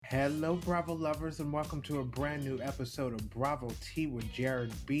Hello, Bravo lovers, and welcome to a brand new episode of Bravo Tea with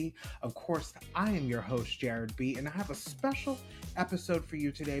Jared B. Of course, I am your host, Jared B., and I have a special episode for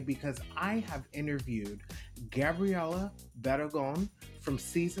you today because I have interviewed Gabriela Barrágan from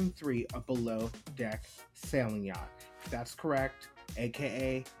season 3 of Below Deck Sailing Yacht. If that's correct,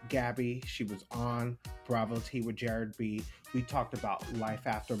 aka Gabby. She was on Bravo Tea with Jared B. We talked about life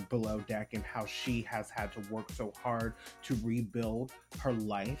after Below Deck and how she has had to work so hard to rebuild her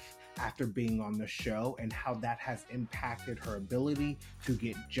life after being on the show and how that has impacted her ability to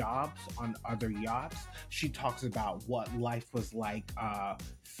get jobs on other yachts. She talks about what life was like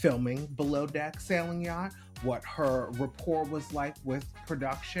filming Below Deck Sailing Yacht, what her rapport was like with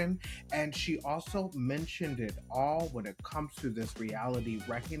production, and she also mentioned it all when it comes to this reality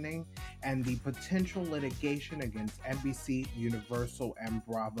reckoning and the potential litigation against NBC, Universal, and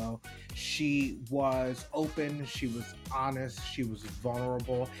Bravo. She was open, she was honest, she was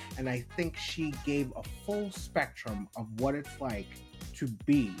vulnerable, and I think she gave a full spectrum of what it's like to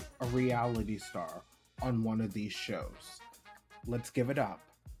be a reality star on one of these shows. Let's give it up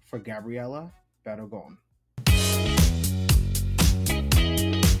for Gabriela Barrágan.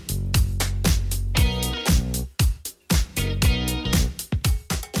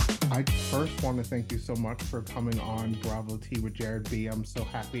 I first want to thank you so much for coming on Bravo Tea with Jared B. I'm so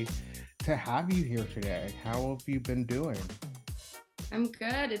happy to have you here today. How have you been doing? I'm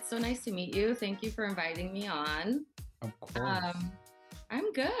good. It's so nice to meet you. Thank you for inviting me on. Of course.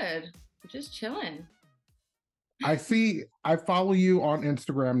 I'm good. I'm just chilling. I follow you on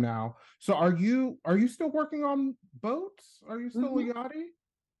Instagram now. So are you still working on boats? Are you still a yachty?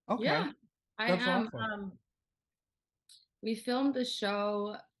 Okay. Yeah, I That's am. awesome. We filmed the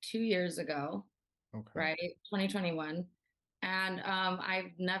show 2 years ago, Okay. right? 2021. And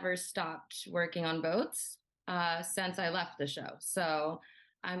I've never stopped working on boats since I left the show. So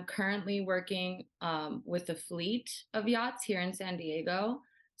I'm currently working with a fleet of yachts here in San Diego.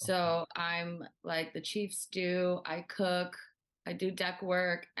 So I'm like the chief stew. I cook, I do deck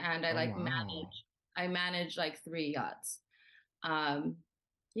work, and I manage. I manage like 3 yachts.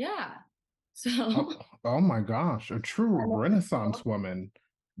 Yeah. So Oh my gosh, a true Renaissance woman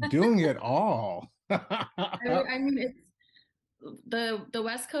doing it all. I mean, it's the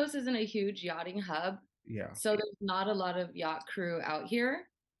West Coast isn't a huge yachting hub, Yeah. so there's not a lot of yacht crew out here.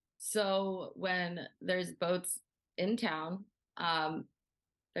 So when there's boats in town,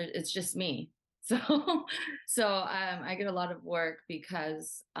 it's just me. So I get a lot of work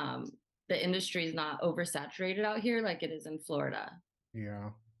because the industry is not oversaturated out here like it is in Florida. Yeah.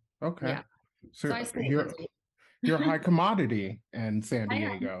 Okay. Yeah. So So I stay busy. you're high commodity in San I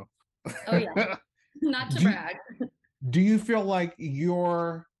am. Diego. Oh yeah. Not to do, brag. do you feel like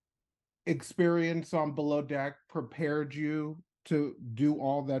your experience on Below Deck prepared you to do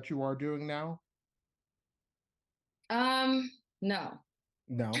all that you are doing now? No.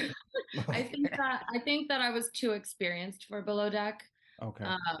 No. I think that I was too experienced for Below Deck. Okay.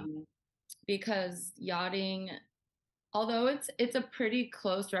 Because yachting, although it's a pretty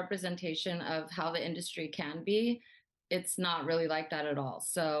close representation of how the industry can be, it's not really like that at all.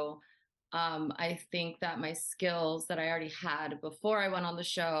 So I think that my skills that I already had before I went on the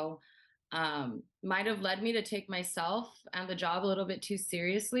show might have led me to take myself and the job a little bit too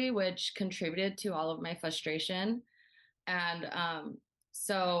seriously, which contributed to all of my frustration. And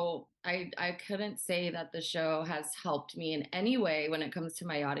so I couldn't say that the show has helped me in any way when it comes to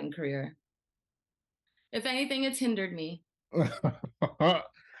my yachting career. If anything, it's hindered me.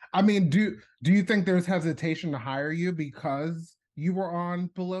 I mean, do you think there's hesitation to hire you because you were on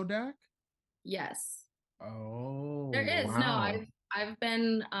Below Deck? Yes. Oh, There is. No, wow. I've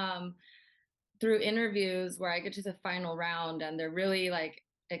been through interviews where I get to the final round and they're really like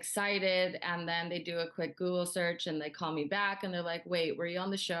excited, and then they do a quick Google search and they call me back and they're like, "Wait, were you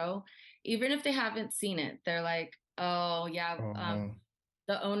on the show?" Even if they haven't seen it, they're like, "Oh, yeah, Oh,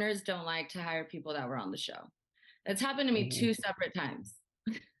 the owners don't like to hire people that were on the show." It's happened to me 2 separate times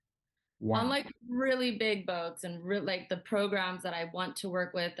on wow. like really big boats and like the programs that I want to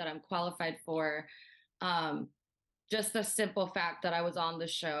work with that I'm qualified for. Um, just the simple fact that I was on the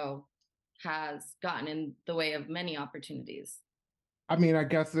show has gotten in the way of many opportunities. I mean, I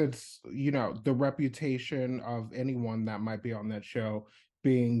guess it's, the reputation of anyone that might be on that show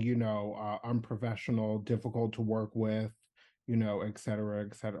being, unprofessional, difficult to work with, et cetera,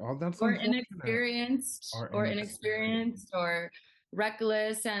 et cetera. Oh, that's Or unfortunate. inexperienced, Or or inexperienced. inexperienced, or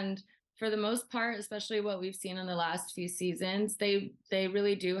reckless. And for the most part, especially what we've seen in the last few seasons, they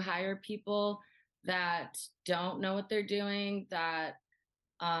really do hire people that don't know what they're doing, that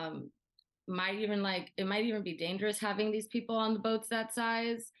um, might even like it might even be dangerous having these people on the boats that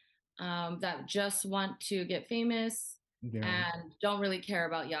size. that just want to get famous Yeah. and don't really care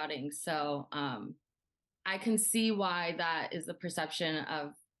about yachting. So I can see why that is the perception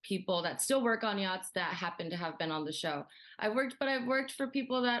of people that still work on yachts that happen to have been on the show. I've worked for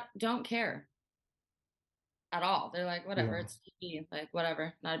people that don't care at all. They're like, whatever, Yeah. it's TV, like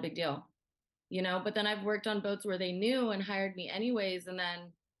whatever, not a big deal, you know. But then I've worked on boats where they knew and hired me anyways, and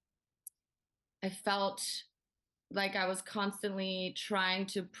then I felt like I was constantly trying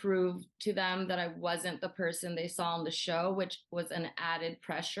to prove to them that I wasn't the person they saw on the show, which was an added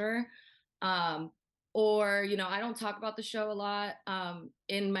pressure. Um, or, you know, I don't talk about the show a lot.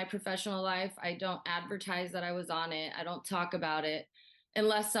 In my professional life, I don't advertise that I was on it. I don't talk about it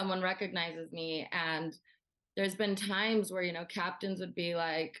unless someone recognizes me. And there's been times where, you know, captains would be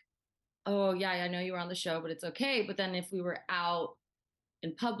like, oh, yeah, I know you were on the show, but it's okay. But then if we were out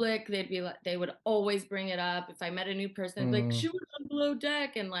in public, they'd be like, they would always bring it up. If I met a new person, they'd be like, Mm. she was on below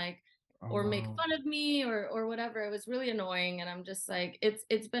deck, and like, Oh, or make wow. fun of me or whatever. It was really annoying. And I'm just like,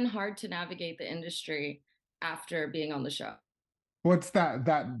 it's been hard to navigate the industry after being on the show. What's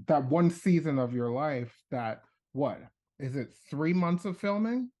that one season of your life that what? Is it 3 months of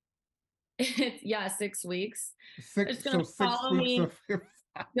filming? It's yeah, 6 weeks. It's Six, gonna so six follow weeks me, of your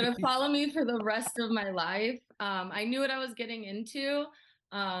gonna family. follow me for the rest of my life. I knew what I was getting into.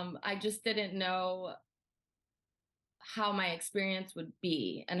 I just didn't know how my experience would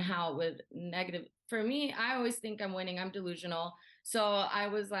be and how it would negative for me. I always think I'm winning. I'm delusional. So I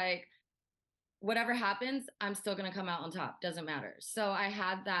was like, whatever happens, I'm still going to come out on top. Doesn't matter. So I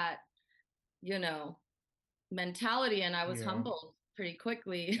had that, you know, mentality, and I was Yeah. humbled pretty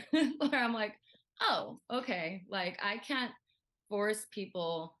quickly where I'm like, oh, okay. Like I can't force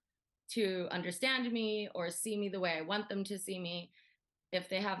people to understand me or see me the way I want them to see me. If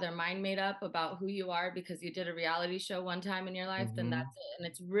they have their mind made up about who you are because you did a reality show one time in your life, then Hmm. that's it. And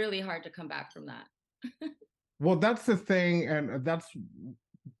it's really hard to come back from that. Well, that's the thing, and that's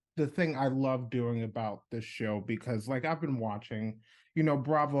the thing I love doing about this show because like I've been watching,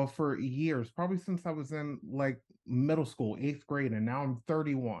 Bravo for years, probably since I was in like middle school, 8th grade, and now I'm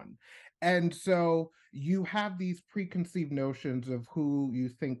 31. And so you have these preconceived notions of who you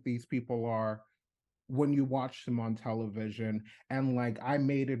think these people are when you watch them on television. And like I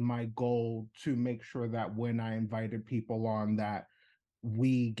made it my goal to make sure that when I invited people on that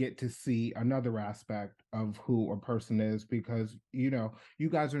we get to see another aspect of who a person is because you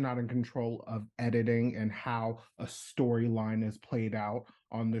guys are not in control of editing and how a storyline is played out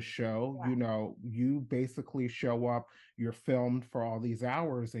on the show. You basically show up, you're filmed for all these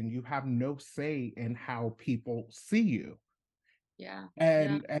hours, and you have no say in how people see you. Yeah.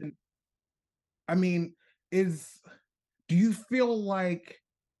 Yeah. And I mean, is do you feel like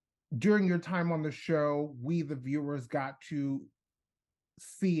during your time on the show we the viewers got to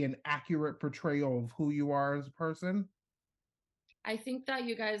see an accurate portrayal of who you are as a person? I think that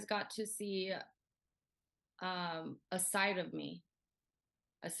you guys got to see a side of me,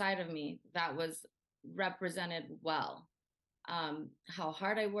 a side of me that was represented well. How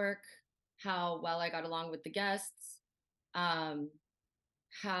hard I work, how well I got along with the guests, um,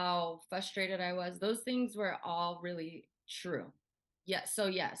 how frustrated I was. Those things were all really true. Yes. So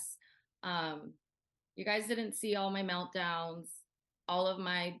yes, um, you guys didn't see all my meltdowns, all of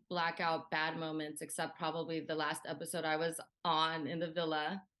my blackout bad moments, except probably the last episode I was on in the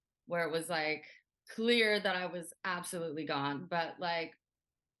villa, where it was like clear that I was absolutely gone. But like,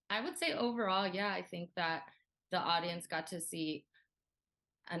 I would say overall, yeah, I think that the audience got to see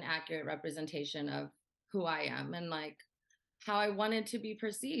an accurate representation of who I am and like how I wanted to be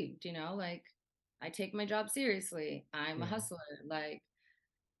perceived, you know, like I take my job seriously. I'm a Yeah. hustler, like,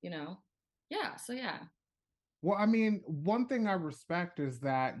 you know. Yeah, so yeah. Well, I mean, one thing I respect is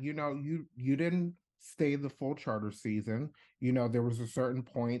that, you didn't stay the full charter season. There was a certain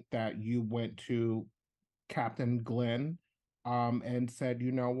point that you went to Captain Glenn, and said,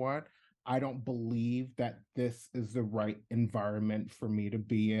 you know what? I don't believe that this is the right environment for me to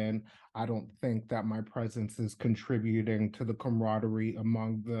be in. I don't think that my presence is contributing to the camaraderie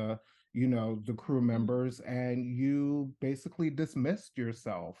among the crew Mhm. members, and you basically dismissed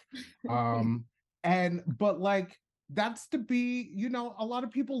yourself. Um, but like that's to be, a lot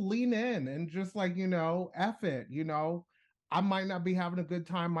of people lean in and just like, F it, I might not be having a good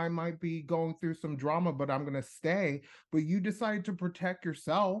time. I might be going through some drama, but I'm going to stay. But you decide to protect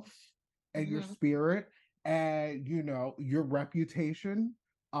yourself and your Mhm. spirit and, your reputation.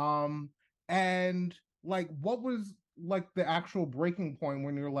 Um, and like, what was like the actual breaking point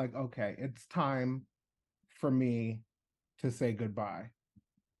when you're like, okay, it's time for me to say goodbye?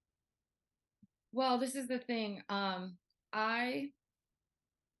 Well, this is the thing. I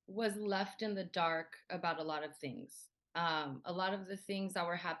was left in the dark about a lot of things. A lot of the things that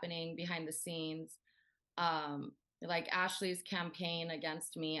were happening behind the scenes, um, like Ashley's campaign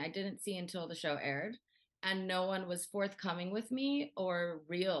against me, I didn't see until the show aired, and no one was forthcoming with me or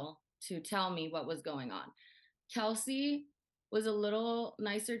real to tell me what was going on. Kelsey was a little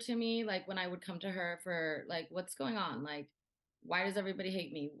nicer to me, like when I would come to her for like, what's going on? Like, why does everybody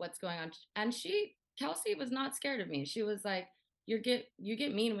hate me? What's going on? And Kelsey was not scared of me. She was like, you get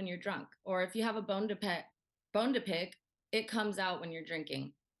mean when you're drunk, or if you have a bone to pick, it comes out when you're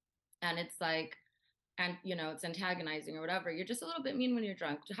drinking, and it's like, and it's antagonizing or whatever. You're just a little bit mean when you're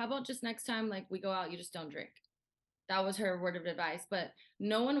drunk. How about just next time, like we go out, you just don't drink. That was her word of advice, but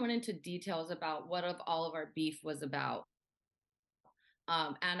no one went into details about what of all of our beef was about.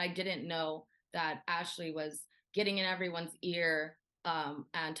 And I didn't know that Ashley was getting in everyone's ear,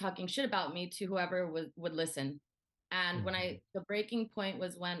 and talking shit about me to whoever would listen. And Mm-hmm. the breaking point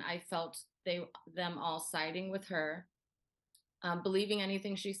was when I felt them all siding with her, believing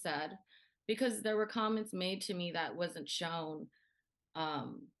anything she said, because there were comments made to me that wasn't shown,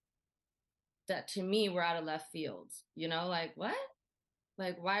 um, that to me were out of left fields. Like what?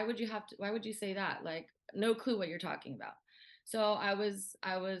 Like why would you say that? Like no clue what you're talking about. So I was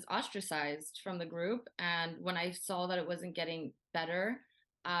ostracized from the group, and when I saw that it wasn't getting better,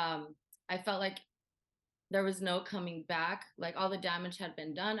 I felt like there was no coming back. Like all the damage had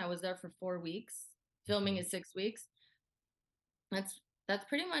been done. I was there for 4 weeks. Filming Mm-hmm. is 6 weeks. That's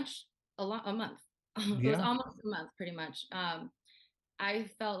pretty much a month. It was Yeah. almost a month pretty much. I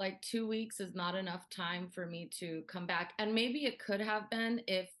felt like 2 weeks is not enough time for me to come back. And maybe it could have been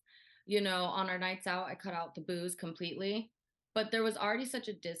if, on our nights out, I cut out the booze completely. But there was already such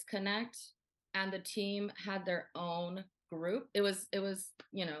a disconnect, and the team had their own group. It was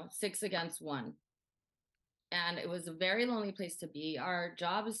 6 against 1. And it was a very lonely place to be. Our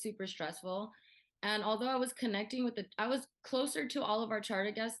job is super stressful. And although I was closer to all of our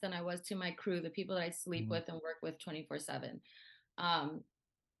charter guests than I was to my crew, the people that I sleep Mm-hmm. with and work with 24/7. Um,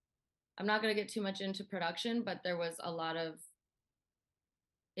 I'm not going to get too much into production, but there was a lot of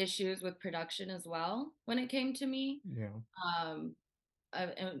issues with production as well when it came to me, Yeah. um,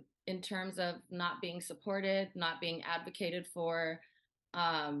 in terms of not being supported, not being advocated for,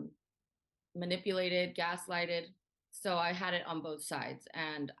 um, manipulated, gaslighted. So I had it on both sides,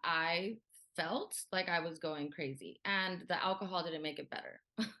 and I felt like I was going crazy, and the alcohol didn't make it better,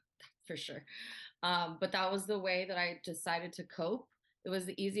 for sure. But that was the way that I decided to cope. It was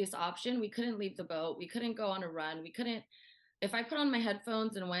the easiest option. We couldn't leave the boat. We couldn't go on a run. We couldn't, if I put on my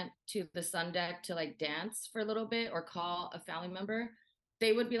headphones and went to the sun deck to like dance for a little bit or call a family member,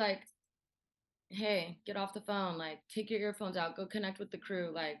 they would be like, hey, get off the phone. Like, take your earphones out, go connect with the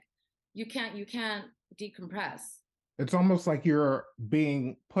crew. Like, you can't decompress. It's almost like you're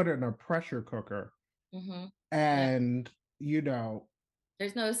being put in a pressure cooker, Mm-hmm. Yeah. and you know,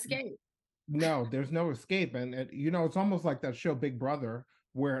 There's no escape. no, there's no escape. And it's almost like that show Big Brother,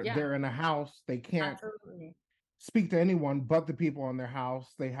 where Yeah, they're in a house, they can't absolutely. speak to anyone but the people in their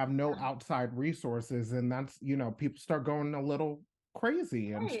house. They have no Yeah. outside resources, and that's people start going a little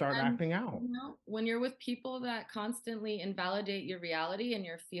crazy and Right. start And acting out. when you're with people that constantly invalidate your reality and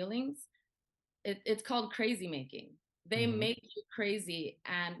your feelings, it's called crazy making. They Hmm. make you crazy.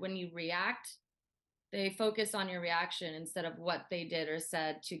 And when you react, they focus on your reaction instead of what they did or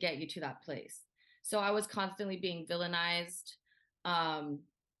said to get you to that place. So I was constantly being villainized, um,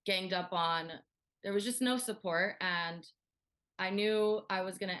 ganged up on. There was just no support. And I knew I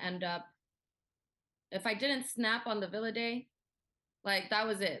was going to end up, if I didn't snap on the Villa Day, like that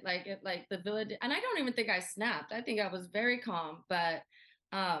was it. Like the Villa Day, and I don't even think I snapped. I think I was very calm, but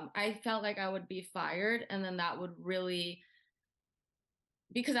I felt like I would be fired. And then that would really,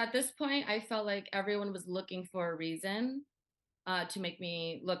 because at this point, I felt like everyone was looking for a reason, to make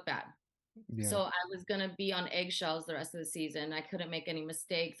me look bad. Yeah. So I was going to be on eggshells the rest of the season. I couldn't make any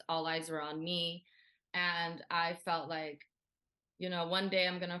mistakes. All eyes were on me. And I felt like, one day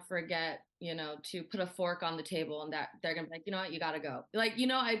I'm going to forget, to put a fork on the table, and that they're going to be like, you know what, you got to go. Like,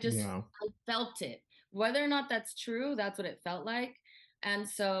 Yeah. I felt it. Whether or not that's true, that's what it felt like. And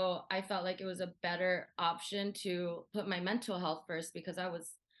so I felt like it was a better option to put my mental health first, because I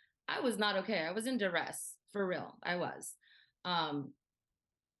was not okay. I was in duress for real. I was. Um,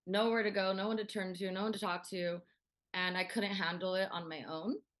 Nowhere to go, no one to turn to, no one to talk to, and I couldn't handle it on my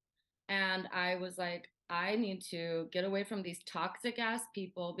own. And I was like, I need to get away from these toxic ass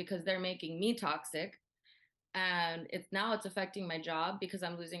people because they're making me toxic. And it's affecting my job because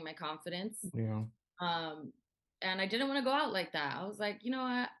I'm losing my confidence. Yeah. Um, and I didn't want to go out like that. I was like, you know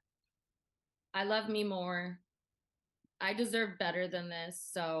what? I love me more. I deserve better than this,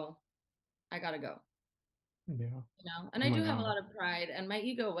 so I gotta go. Yeah. And Oh I my do have a God. lot of pride, and my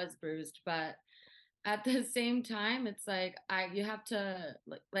ego was bruised, but at the same time, it's like you have to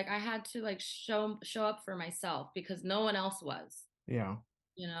like I had to like show up for myself because no one else was, Yeah.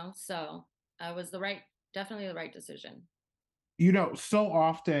 So I was definitely the right decision. So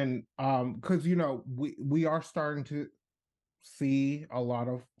often, because we are starting to see a lot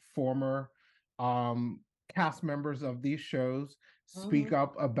of former um cast members of these shows speak Hmm.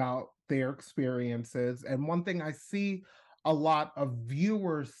 up about their experiences. And one thing I see a lot of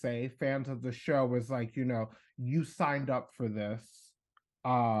viewers say, fans of the show, is like, you signed up for this.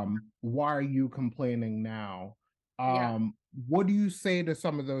 Why are you complaining now? Yeah. What do you say to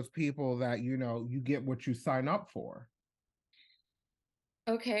some of those people that, you get what you sign up for?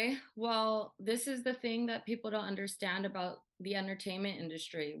 Okay. Well, this is the thing that people don't understand about the entertainment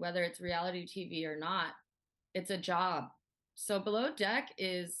industry, whether it's reality TV or not. It's a job. So Below Deck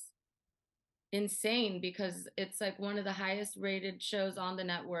is insane because it's like one of the highest rated shows on the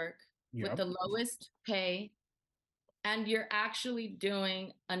network with Yep. the lowest pay, and you're actually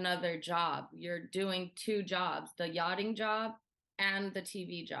doing another job. You're doing two jobs, the yachting job and the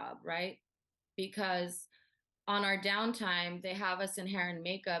TV job, right? Because on our downtime, they have us in hair and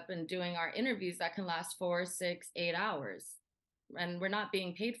makeup and doing our interviews that can last 4, 6, 8 hours. And we're not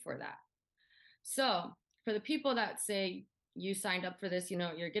being paid for that. So, for the people that say you signed up for this, you know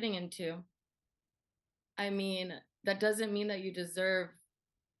what you're getting into, I mean, that doesn't mean that you deserve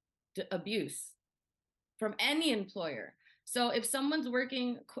abuse from any employer. So if someone's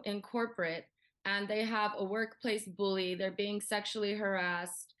working in corporate and they have a workplace bully, they're being sexually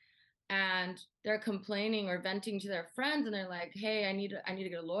harassed, and they're complaining or venting to their friends, and they're like, "Hey, I need to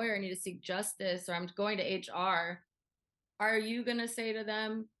get a lawyer. I need to seek justice, or I'm going to HR." Are you gonna say to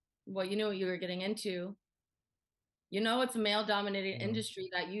them, "Well, you know what you were getting into. You know it's a male-dominated Yeah. industry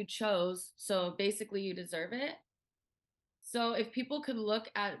that you chose, so basically you deserve it." So if people could look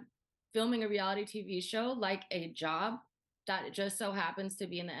at filming a reality TV show like a job that just so happens to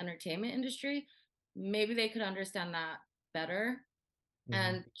be in the entertainment industry, maybe they could understand that better Yeah.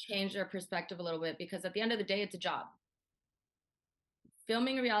 and change their perspective a little bit, because at the end of the day, it's a job.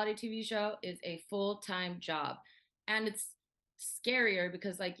 Filming a reality TV show is a full-time job. And it's scarier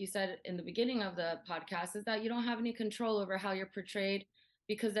because, like you said in the beginning of the podcast, is that you don't have any control over how you're portrayed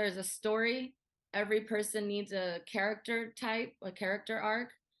because there's a story. Every person needs a character type, a character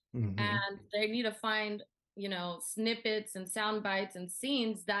arc, Hmm. and they need to find, snippets and sound bites and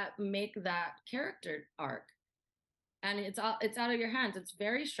scenes that make that character arc. And it's out of your hands. It's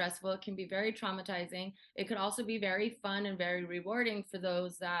very stressful. It can be very traumatizing. It could also be very fun and very rewarding for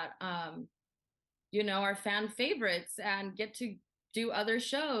those that are fan favorites and get to do other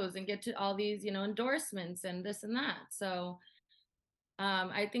shows and get to all these, endorsements and this and that. So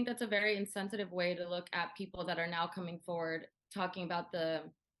I think that's a very insensitive way to look at people that are now coming forward talking about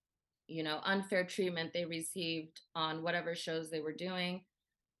the, unfair treatment they received on whatever shows they were doing.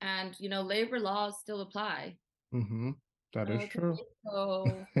 And, labor laws still apply. Hmm. That is Okay, true.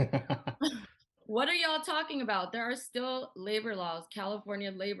 so what are y'all talking about? There are still labor laws,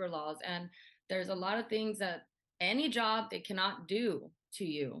 California labor laws, and there's a lot of things that any job they cannot do to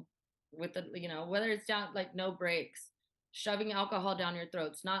you with the, whether it's down like no breaks, shoving alcohol down your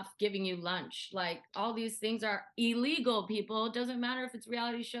throats, not giving you lunch. Like all these things are illegal, people. It doesn't matter if it's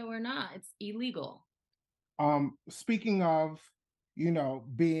reality show or not. It's illegal. Speaking of,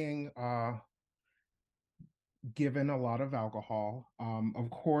 being given a lot of alcohol, of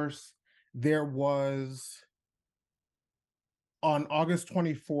course, there was on August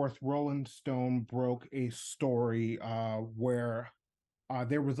 24th, Rolling Stone broke a story where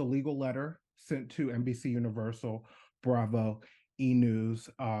there was a legal letter sent to NBC Universal, Bravo, E News,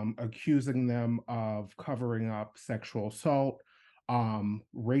 accusing them of covering up sexual assault,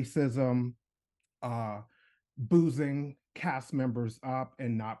 racism, uh, boozing cast members up,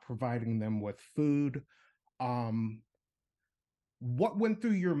 and not providing them with food. Um, what went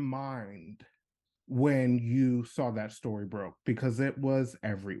through your mind when you saw that story broke? Because it was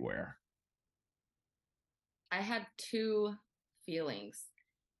everywhere. I had two feelings.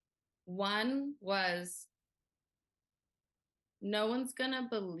 One was no one's gonna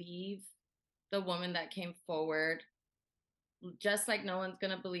believe the woman that came forward, just like no one's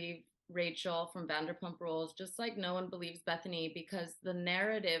gonna believe Rachel from Vanderpump Rules, just like no one believes Bethany, because the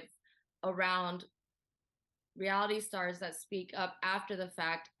narrative around reality stars that speak up after the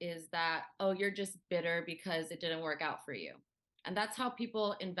fact is that, oh, you're just bitter because it didn't work out for you. And that's how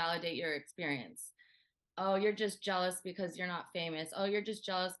people invalidate your experience. oh, you're just jealous because you're not famous. Oh, you're just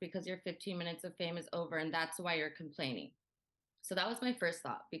jealous because your 15 minutes of fame is over and that's why you're complaining. So that was my first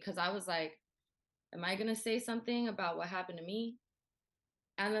thought because I was like, am I going to say something about what happened to me?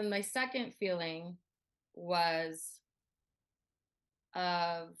 And then my second feeling was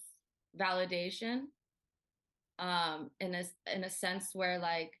of validation, in a sense where,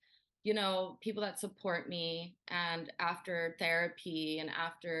 like, people that support me, and after therapy and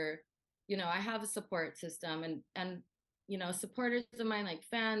after, I have a support system, and supporters of mine, like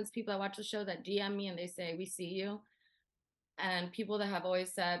fans, people that watch the show, that DM me and they say, we see you, and people that have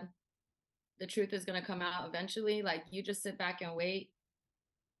always said the truth is going to come out eventually, like, you just sit back and wait.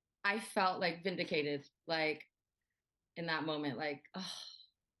 I felt like vindicated, like, in that moment, like, oh,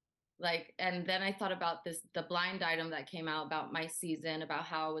 like, and then I thought about the blind item that came out about my season, about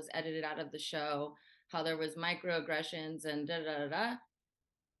how I was edited out of the show, how there was microaggressions and da da da da,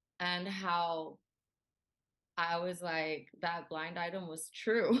 and how I was like, that blind item was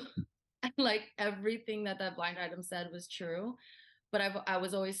true. And like everything that blind item said was true, but I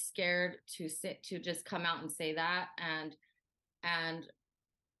was always scared to just come out and say that. And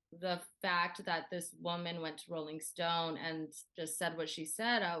the fact that this woman went to Rolling Stone and just said what she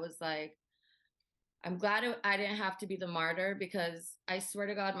said, I was like, I'm glad I didn't have to be the martyr, because I swear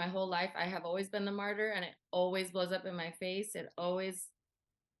to God, my whole life I have always been the martyr, and it always blows up in my face.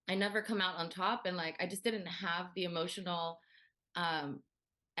 I never come out on top, and like I just didn't have the emotional um,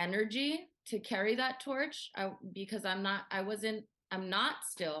 energy to carry that torch, because I'm not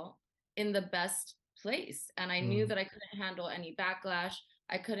still in the best place, and I knew Mm. that I couldn't handle any backlash.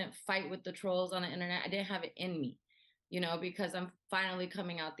 I couldn't fight with the trolls on the internet. I didn't have it in me, because I'm finally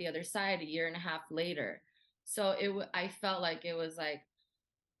coming out the other side a year and a half later. So I felt like it was like,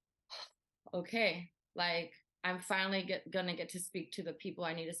 okay, like I'm finally gonna get to speak to the people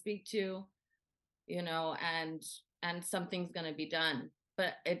I need to speak to, and something's gonna be done.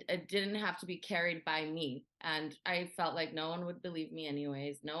 But it didn't have to be carried by me. And I felt like no one would believe me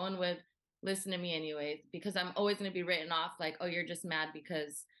anyways. No one would listen to me anyways, because I'm always gonna be written off like, oh, you're just mad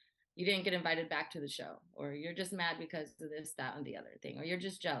because you didn't get invited back to the show, or you're just mad because of this, that, and the other thing, or you're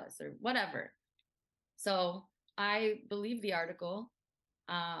just jealous or whatever. So I believe the article.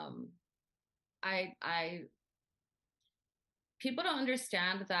 Um, I People don't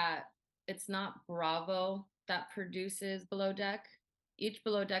understand that it's not Bravo that produces Below Deck. Each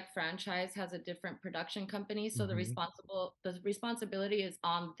Below Deck franchise has a different production company, so Hmm. the responsibility is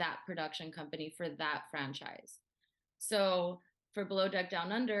on that production company for that franchise. So for Below Deck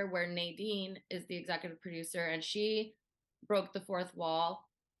Down Under, where Nadine is the executive producer, and she broke the fourth wall,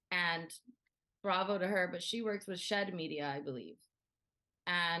 and bravo to her, but she works with Shed Media, I believe,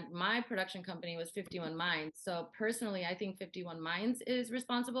 and my production company was 51 Minds. So personally, I think 51 Minds is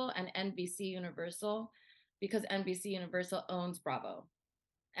responsible, and NBC Universal, because NBC Universal owns Bravo.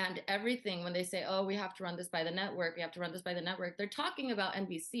 And everything, when they say, oh, we have to run this by the network, we have to run this by the network, they're talking about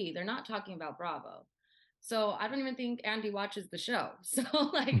NBC. They're not talking about Bravo. So I don't even think Andy watches the show. So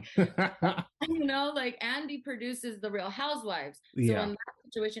like, like Andy produces the Real Housewives. So in Yeah. that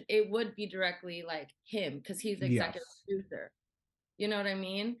situation, it would be directly like him, because he's the executive Yes. producer. You know what I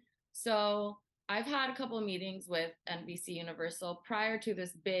mean? So I've had a couple of meetings with NBC Universal prior to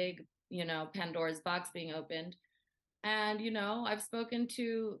this big, Pandora's box being opened. And, I've spoken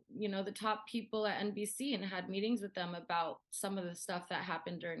to, the top people at NBC and had meetings with them about some of the stuff that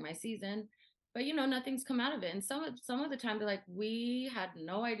happened during my season. But, nothing's come out of it. And some of the time they're like, we had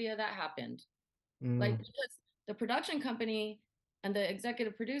no idea that happened. Like, Mm. because the production company and the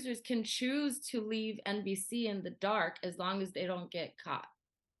executive producers can choose to leave NBC in the dark as long as they don't get caught.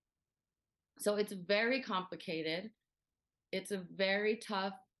 So it's very complicated. It's a very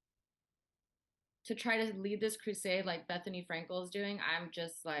tough to try to lead this crusade like Bethany Frankel is doing. I'm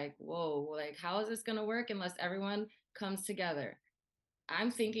just like, whoa, like, how is this going to work unless everyone comes together?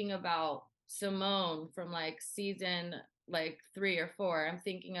 I'm thinking about Simone from like season like 3 or 4. I'm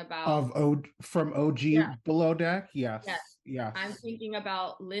thinking about, From OG yeah, Below Deck. yeah. Yes. I'm Yes. thinking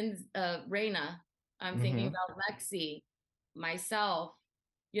about Raina. I'm thinking Hmm. about Lexi, myself.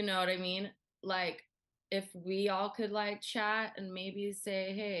 You know what I mean? Like, if we all could like chat and maybe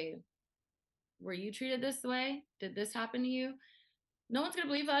say, hey, were you treated this way? Did this happen to you? No one's gonna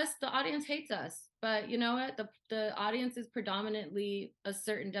believe us. The audience hates us. But you know what? The audience is predominantly a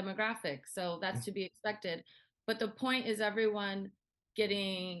certain demographic, so that's to be expected. But the point is everyone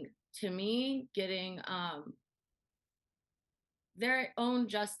getting their own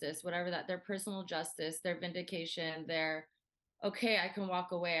justice, whatever that, their personal justice, their vindication, their, okay, I can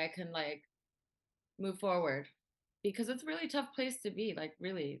walk away, I can like move forward, because it's a really tough place to be. Like,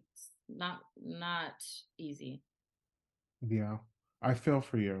 really, not easy. Yeah, I feel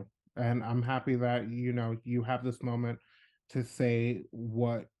for you. And I'm happy that, you have this moment to say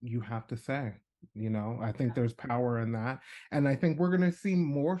what you have to say. I think there's power in that. And I think we're going to see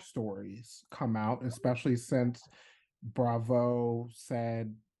more stories come out, especially since Bravo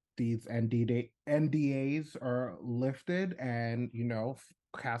said these NDAs are lifted and,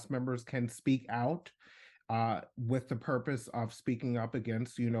 cast members can speak out with the purpose of speaking up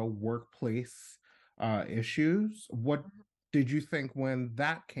against, workplace issues. What did you think when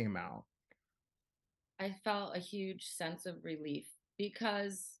that came out? I felt a huge sense of relief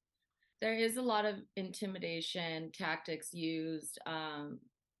because there is a lot of intimidation tactics used.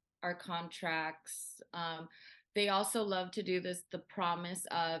 Our contracts. They also love to do this the promise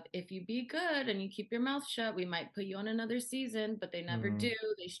of if you be good and you keep your mouth shut, we might put you on another season, but they never Mm, do.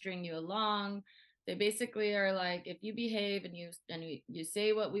 They string you along. They basically are like, if you behave and you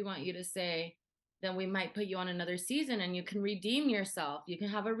say what we want you to say, then we might put you on another season and you can redeem yourself. You can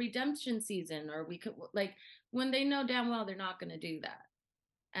have a redemption season, or we could like when they know damn well they're not going to do that,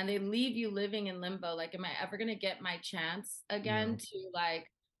 and they leave you living in limbo. Like, am I ever going to get my chance yeah, again to like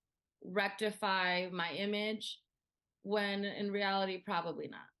rectify my image? When in reality, probably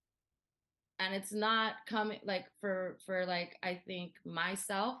not. And it's not coming like for like, I think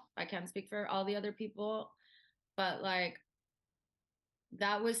myself, I can't speak for all the other people, but like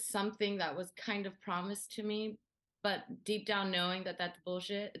that was something that was kind of promised to me, but deep down knowing that that's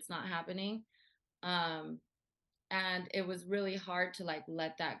bullshit, it's not happening. um and it was really hard to like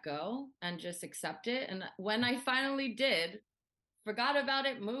let that go and just accept it. And when I finally did, forgot about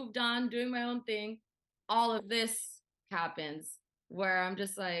it, moved on, doing my own thing, all of this happens where I'm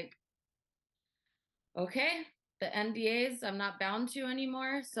just like, okay, the NDAs I'm not bound to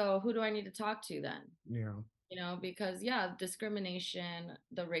anymore. So who do I need to talk to then? yeah. Because yeah, discrimination,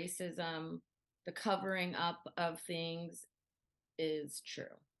 the racism, the covering up of things is true.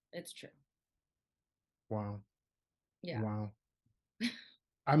 It's true. Wow. Yeah. Wow.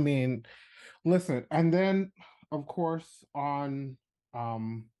 I mean, listen, and then of course on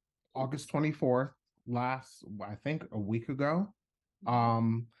um August 24th, last I think a week ago, Mhm.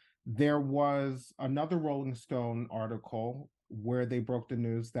 um there was another Rolling Stone article where they broke the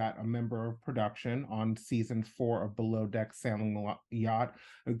news that a member of production on season 4 of Below Deck Sailing Yacht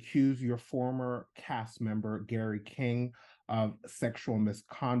accused your former cast member Gary King of sexual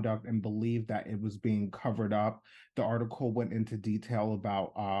misconduct and believed that it was being covered up. The article went into detail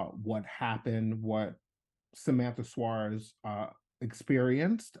about what happened, what Samantha Suarez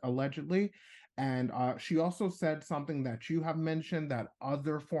experienced allegedly. And she also said something that you have mentioned, that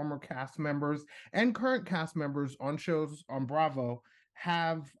other former cast members and current cast members on shows on Bravo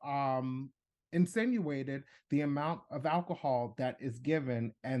have insinuated the amount of alcohol that is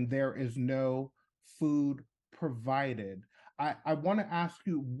given, and there is no food provided. I want to ask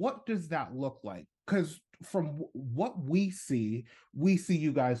you, what does that look like? Because from what we see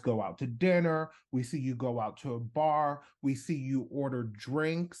you guys go out to dinner, we see you go out to a bar, we see you order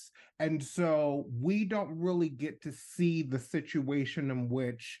drinks. And so we don't really get to see the situation in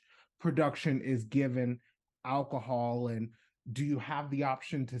which production is given alcohol. And do you have the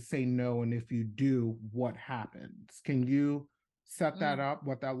option to say no? And if you do, what happens? Can you set that Mm. up,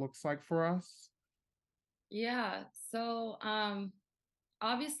 what that looks like for us? Yeah. So,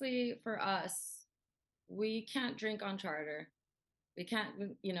 obviously for us, we can't drink on charter. We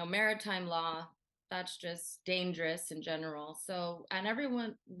can't, maritime law, that's just dangerous in general. So, and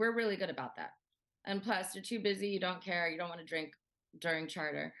everyone, we're really good about that. And plus, you're too busy, you don't care, you don't want to drink during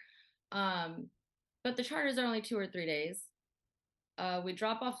charter. Um, but the charters are only 2 or 3 days. We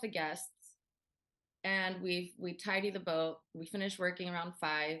drop off the guests and we tidy the boat. We finish working around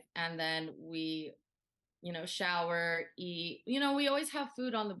 5, and then we shower, eat. We always have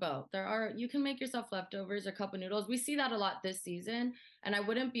food on the boat. You can make yourself leftovers or cup of noodles. We see that a lot this season. And I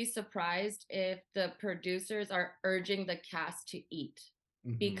wouldn't be surprised if the producers are urging the cast to eat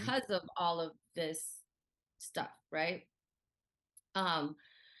Mm-hmm. because of all of this stuff, right? Um,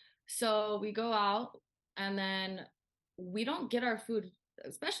 so we go out and then we don't get our food,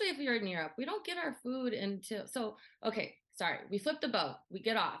 especially if you're in Europe, we don't get our food until, so, okay, sorry. We flip the boat, we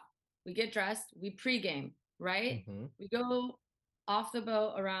get off, we get dressed, we pregame, right? Mm-hmm. We go off the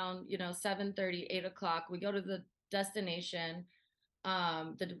boat around, 7:30, 8 o'clock. We go to the destination,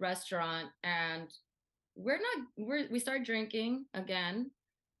 the restaurant, and we start drinking again.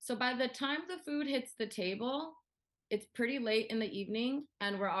 So by the time the food hits the table, it's pretty late in the evening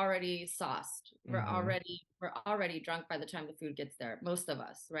and we're already sauced. Mm-hmm. We're already drunk by the time the food gets there, most of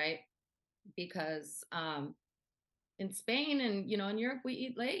us, right? Because in Spain and, in Europe, we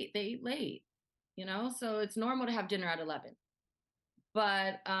eat late. They eat late, so it's normal to have dinner at 11.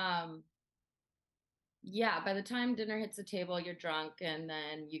 But yeah, by the time dinner hits the table, you're drunk and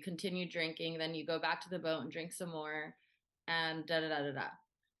then you continue drinking, then you go back to the boat and drink some more and da da da da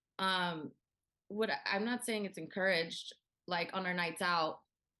da. Um, I'm not saying it's encouraged, like on our nights out,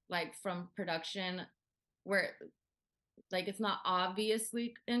 like from production, where like it's not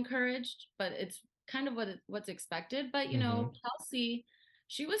obviously encouraged, but it's kind of what's expected. But Mm-hmm. Kelsey,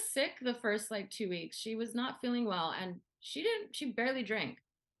 she was sick the first like 2 weeks. She was not feeling well, and she barely drank,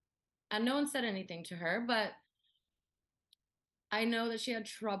 and no one said anything to her. But I know that she had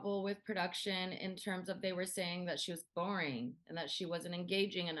trouble with production in terms of they were saying that she was boring and that she wasn't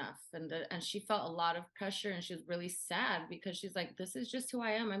engaging enough, and she felt a lot of pressure, and she was really sad because she's like, this is just who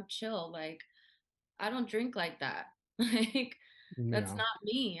I am. I'm chill. Like, I don't drink like that. Like, that's Yeah. not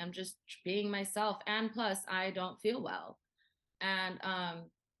me. I'm just being myself. And plus, I don't feel well. And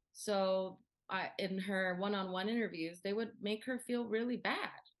so in her one-on-one interviews, they would make her feel really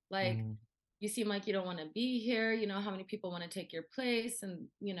bad. Like, Mm. you seem like you don't want to be here. How many people want to take your place, and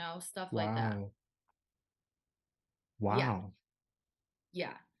stuff like that. Wow. Yeah, Wow.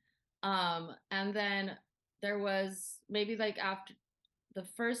 yeah. And then there was maybe like the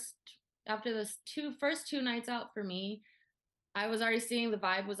first after the first two nights out for me, I was already seeing the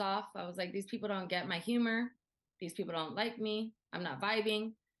vibe was off. I was like, these people don't get my humor. These people don't like me. I'm not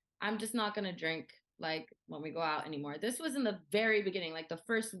vibing. I'm just not going to drink like when we go out anymore. This was in the very beginning, like the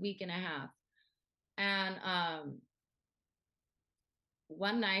first week and a half. And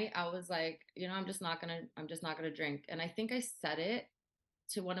one night I was like, I'm just not going to drink. And I think I said it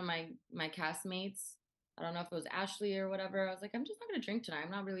to one of my castmates. I don't know if it was Ashley or whatever. I was like, I'm just not going to drink tonight.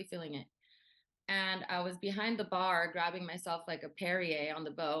 I'm not really feeling it. And I was behind the bar grabbing myself like a Perrier on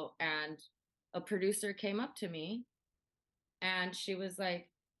the boat, and a producer came up to me and she was like,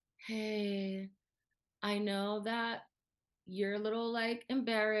 "Hey, I know that you're a little like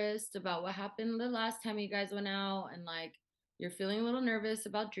embarrassed about what happened the last time you guys went out, and like you're feeling a little nervous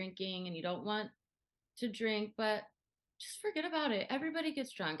about drinking and you don't want to drink, but just forget about it. Everybody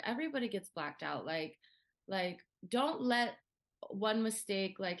gets drunk. Everybody gets blacked out. Like don't let one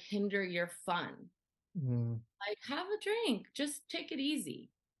mistake like hinder your fun. Mm. Like, have a drink. Just take it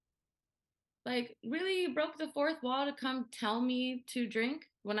easy. Like, really, you broke the fourth wall to come tell me to drink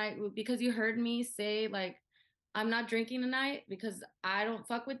because you heard me say, like, I'm not drinking tonight because I don't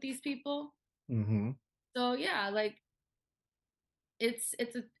fuck with these people. Mm-hmm. So yeah, like it's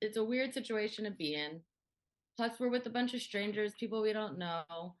a weird situation to be in. Plus, we're with a bunch of strangers, people we don't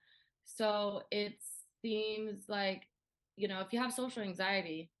know. So it seems like, if you have social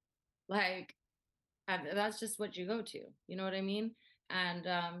anxiety, like, and that's just what you go to. You know what I mean? And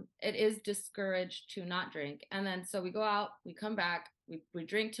it is discouraged to not drink. And then so we go out, we come back, we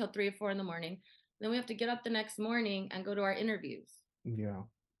drink till 3 or 4 in the morning. Then we have to get up the next morning and go to our interviews. Yeah.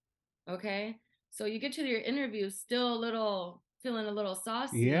 Okay. So you get to your interviews still feeling a little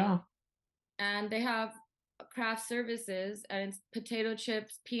saucy, Yeah. and they have craft services, and it's potato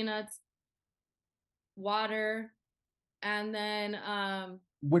chips, peanuts, water, and then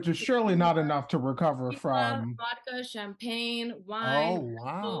Which is surely not enough to recover tequila, from. vodka, champagne, Oh, wine,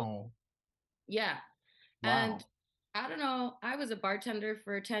 wow. yeah. And Wow. I don't know, I was a bartender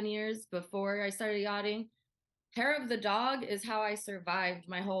for 10 years before I started yachting. Hair of the dog is how I survived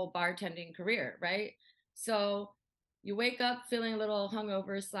my whole bartending career, right? So you wake up feeling a little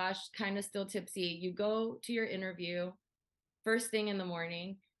hungover slash kind of still tipsy. You go to your interview first thing in the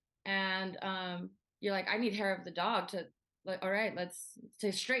morning, and you're like, I need hair of the dog to, like, all right, let's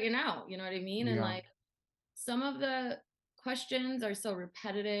to straighten out. You know what I mean? And Yeah. like some of the questions are so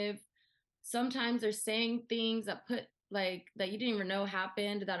repetitive. Sometimes they're saying things that put like that you didn't even know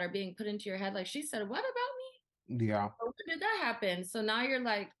happened, that are being put into your head. Like, she said, what about me? Yeah. Or when did that happen? So now you're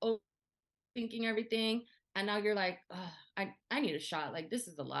like overthinking everything. And now you're like, oh, I need a shot. Like, this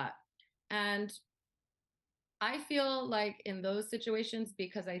is a lot. And I feel like in those situations,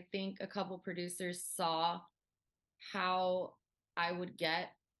 because I think a couple producers saw how I would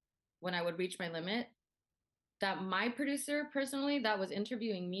get when I would reach my limit, that my producer personally that was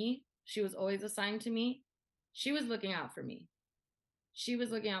interviewing me, she was always assigned to me. She was looking out for me. She was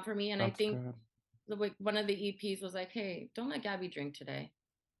looking out for me. And I That's think good. one of the EPs was like, hey, don't let Gabby drink today.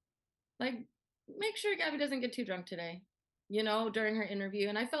 Like, make sure Gabby doesn't get too drunk today, during her interview.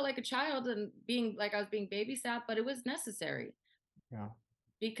 And I felt like a child and being like I was being babysat, but it was necessary. Yeah.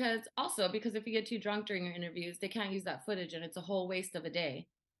 Because if you get too drunk during your interviews, they can't use that footage and it's a whole waste of a day.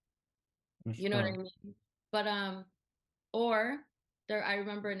 It's You know what I true. mean? But or I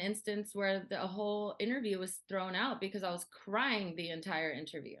remember an instance where the whole interview was thrown out because I was crying the entire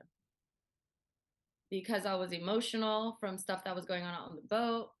interview because I was emotional from stuff that was going on the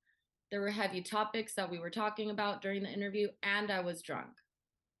boat. There were heavy topics that we were talking about during the interview, and I was drunk.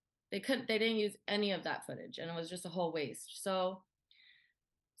 They didn't use any of that footage, and it was just a whole waste. So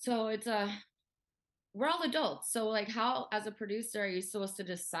it's a we're all adults. So like how as a producer are you supposed to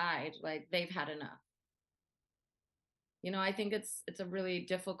decide like they've had enough? I think it's a really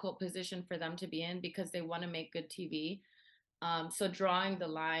difficult position for them to be in because they want to make good TV. So drawing the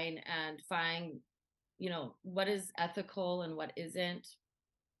line and finding, what is ethical and what isn't.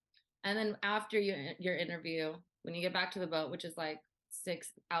 And then after your interview, when you get back to the boat, which is like 6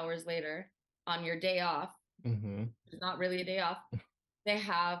 hours later on your day off, Mm-hmm. it's not really a day off, they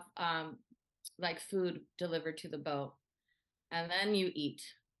have like food delivered to the boat and then you eat,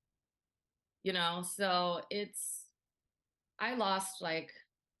 so I lost like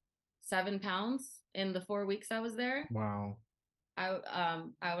 7 pounds in the 4 weeks I was there. Wow. I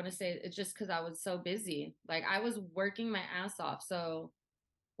want to say it's just because I was so busy. Like I was working my ass off. So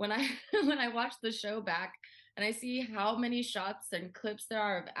when I when I watch the show back and I see how many shots and clips there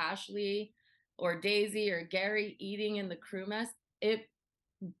are of Ashley or Daisy or Gary eating in the crew mess, it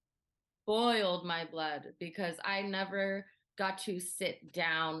boiled my blood because I never got to sit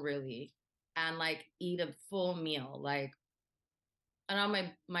down really and like eat a full meal. Like, and on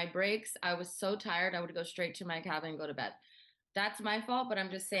my breaks, I was so tired I would go straight to my cabin and go to bed. That's my fault, but I'm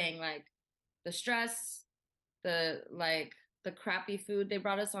just saying like the stress, the crappy food they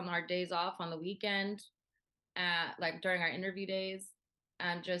brought us on our days off on the weekend, like during our interview days,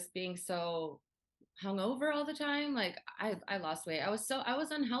 and just being so hungover all the time. Like I lost weight. I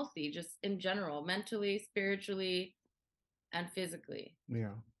was unhealthy just in general, mentally, spiritually, and physically.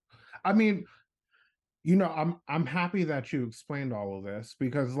 Yeah. I mean, I'm happy that you explained all of this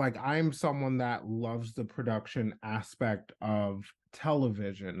because like I'm someone that loves the production aspect of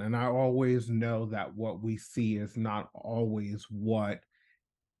television, and I always know that what we see is not always what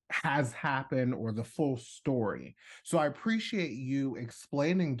has happened or the full story. So I appreciate you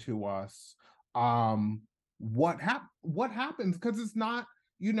explaining to us um what happens, because it's not,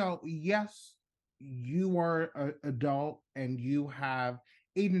 yes, you are an adult and you have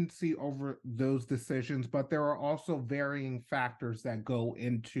agency over those decisions, but there are also varying factors that go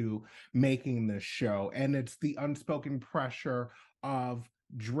into making this show, and it's the unspoken pressure of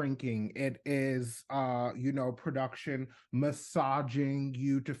drinking. It is production massaging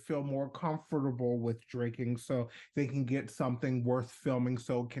you to feel more comfortable with drinking so they can get something worth filming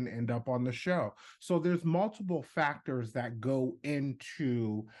so it can end up on the show. So there's multiple factors that go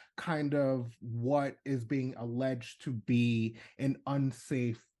into kind of what is being alleged to be an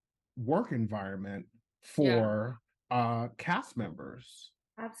unsafe work environment Yeah, for cast members.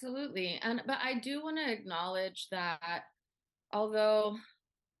 absolutely. But I do want to acknowledge that although,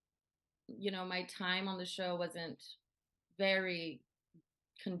 my time on the show wasn't very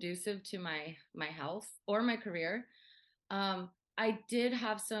conducive to my health or my career, um, I did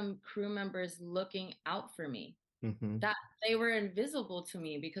have some crew members looking out for me. Mm-hmm. That they were invisible to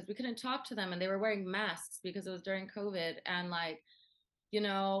me because we couldn't talk to them and they were wearing masks because it was during COVID. And like,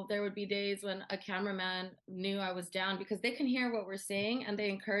 there would be days when a cameraman knew I was down because they can hear what we're saying and they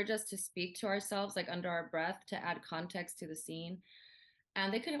encourage us to speak to ourselves like under our breath to add context to the scene.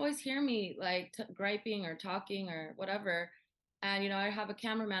 And they could always hear me like griping or talking or whatever. And I have a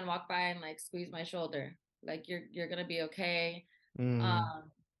cameraman walk by and like squeeze my shoulder, like you're gonna be okay. Mm, Um,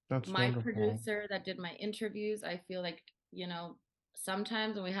 that's my wonderful. producer that did my interviews, I feel like,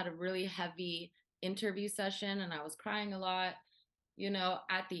 sometimes when we had a really heavy interview session and I was crying a lot,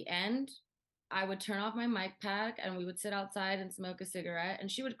 at the end, I would turn off my mic pack and we would sit outside and smoke a cigarette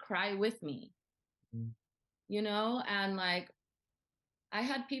and she would cry with me, Mm. and like I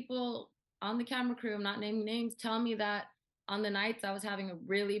had people on the camera crew, I'm not naming names, tell me that on the nights I was having a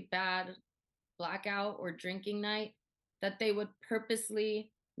really bad blackout or drinking night, that they would purposely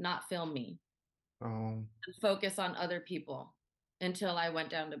not film me Oh. and focus on other people until I went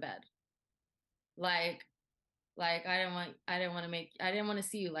down to bed. Like, I didn't want to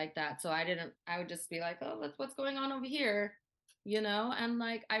see you like that. So I would just be like, oh, what's going on over here, And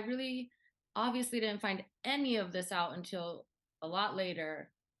like, I really obviously didn't find any of this out until a lot later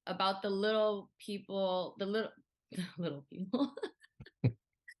about the little people, the little people, the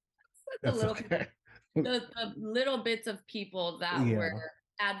That's little okay. people, the little bits of people that were Yeah.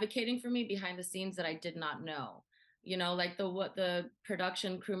 advocating for me behind the scenes that I did not know. Like the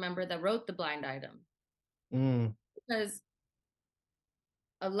production crew member that wrote the blind item. Mm. Because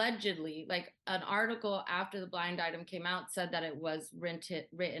allegedly, like an article after the blind item came out said that it was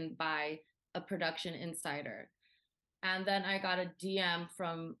written by a production insider. And then I got a DM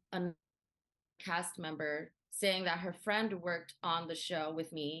from a cast member saying that her friend worked on the show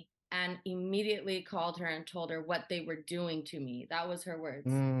with me and immediately called her and told her what they were doing to me. That was her words.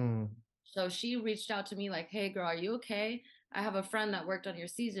 Mm, So she reached out to me like, "Hey girl, are you okay? I have a friend that worked on your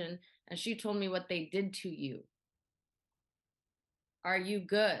season and she told me what they did to you. Are you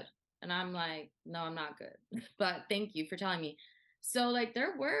good?" And I'm like, "No, I'm not good." But thank you for telling me. So like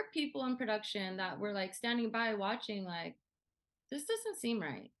there were people in production that were like standing by watching like, this doesn't seem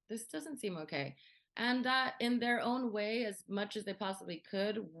right. This doesn't seem okay. And that in their own way, as much as they possibly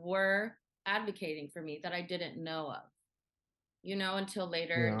could, were advocating for me that I didn't know of, until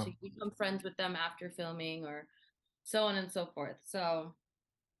later, yeah. until you become friends with them after filming or so on and so forth. So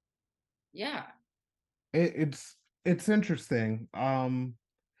yeah. It's interesting.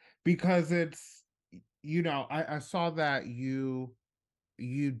 Because I saw that you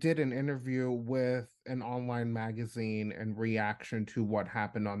did an interview with an online magazine in reaction to what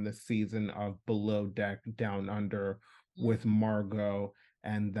happened on this season of Below Deck Down Under with Mhm. Margot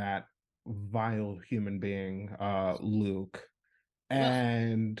and that vile human being, Luke. Ugh.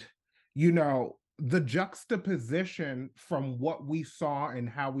 And, the juxtaposition from what we saw and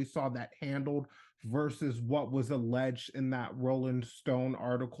how we saw that handled versus what was alleged in that Rolling Stone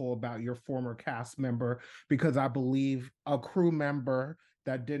article about your former cast member, because I believe a crew member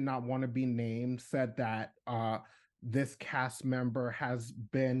that did not want to be named said that this cast member has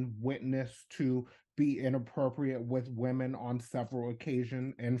been witnessed to be inappropriate with women on several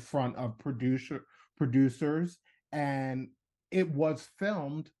occasions in front of producers, and it was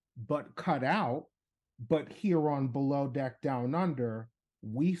filmed but cut out. But here on Below Deck Down Under,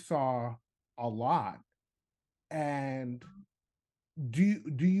 we saw a lot. And do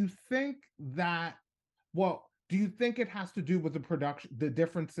you think that, well, do you think it has to do with the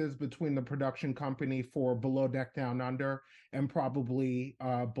differences between the production company for Below Deck Down Under and probably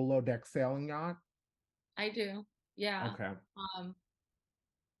Below Deck Sailing Yacht? I do. Yeah. Okay. Um,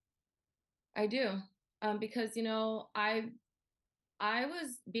 I do. Because I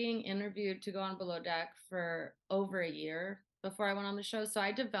was being interviewed to go on Below Deck for over a year before I went on the show. So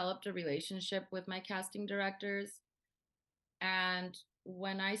I developed a relationship with my casting directors. And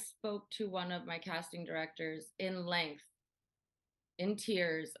when I spoke to one of my casting directors in length, in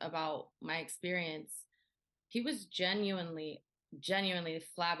tears about my experience, he was genuinely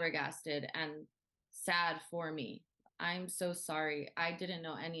flabbergasted and sad for me. I'm so sorry. I didn't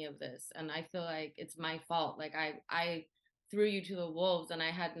know any of this. And I feel like it's my fault. Like I threw you to the wolves and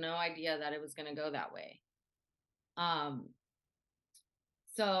I had no idea that it was going to go that way. Um,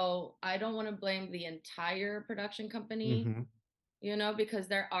 so I don't want to blame the entire production company, Mm-hmm. because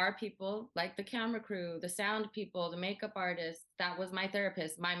there are people like the camera crew, the sound people, the makeup artist. That was my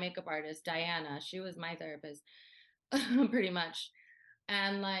therapist, my makeup artist, Diana. She was my therapist, pretty much.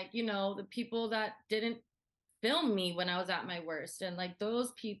 And like, the people that didn't film me when I was at my worst. And like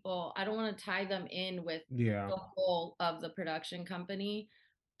those people, I don't want to tie them in with Yeah. the whole of the production company,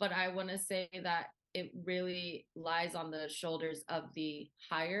 but I want to say that it really lies on the shoulders of the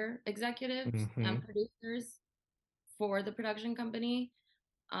higher executives and Mm-hmm. producers for the production company.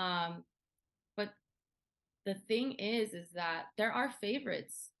 Um, but the thing is that there are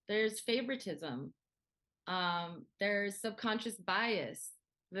favorites. There's favoritism. There's subconscious bias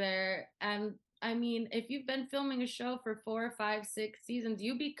there. And I mean, if you've been filming a show for 4, 5, 6 seasons,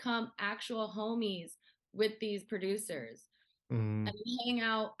 you become actual homies with these producers Mm-hmm. and you hang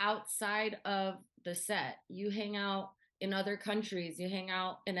out outside of the set. You hang out in other countries. You hang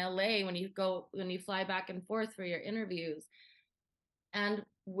out in LA when you fly back and forth for your interviews. And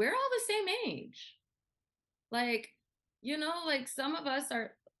we're all the same age. Like, like some of us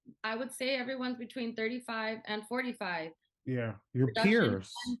are, I would say everyone's between 35 and 45. Yeah. Your Production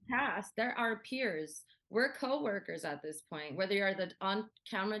peers. and cast, they're our peers. We're co-workers at this point, whether you're the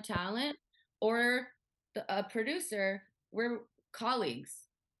on-camera talent or a producer, we're colleagues,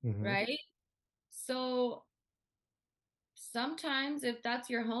 Mm-hmm. right? So sometimes if that's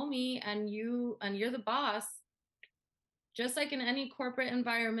your homie and you're the boss, just like in any corporate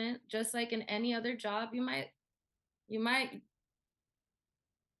environment, just like in any other job, you might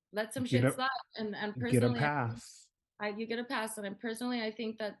let some Get shit a slide. And get a personally, pass. you get a pass. And personally, I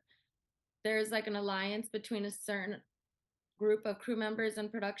think that there's like an alliance between a certain group of crew members in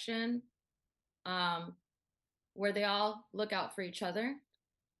production, um, where they all look out for each other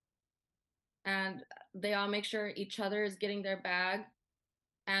and they all make sure each other is getting their bag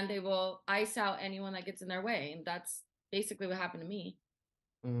and they will ice out anyone that gets in their way. And that's basically what happened to me.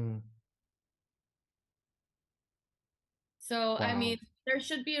 Mm. So, I mean, Wow. there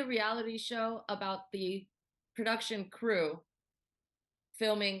should be a reality show about the production crew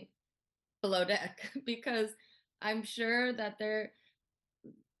filming below deck because I'm sure that they're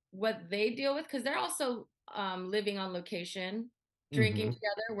what they deal with because they're also living on location, drinking Hmm.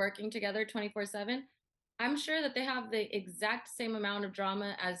 together, working together 24/7. I'm sure that they have the exact same amount of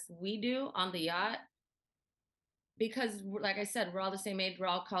drama as we do on the yacht because, like I said, we're all the same age, we're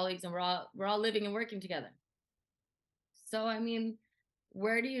all colleagues, and we're all living and working together. So, I mean,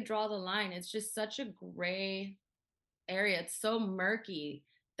 where do you draw the line? It's just such a gray area. It's so murky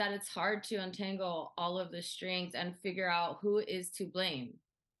that it's hard to untangle all of the strings and figure out who is to blame.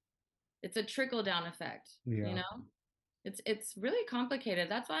 It's a trickle down effect, you Yeah. know? It's really complicated.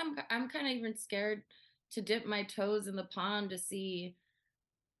 That's why I'm kind of even scared to dip my toes in the pond to see,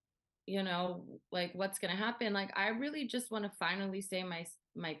 like what's going to happen. Like I really just want to finally say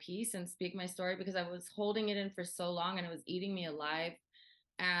my piece and speak my story because I was holding it in for so long and it was eating me alive.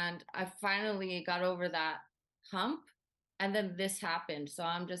 And I finally got over that hump. And then this happened. So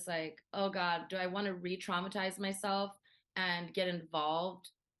I'm just like, oh God, do I want to re traumatize myself and get involved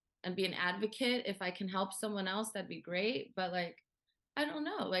and be an advocate? If I can help someone else, that'd be great. But like, I don't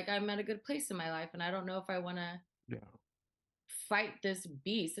know. Like, I'm at a good place in my life and I don't know if I want to Yeah. fight this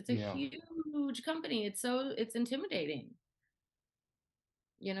beast. It's a Yeah. huge company. It's intimidating.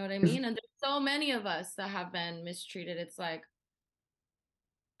 You know what I Is mean? And there's so many of us that have been mistreated. It's like,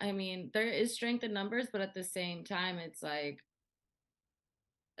 I mean, there is strength in numbers, but at the same time, it's like,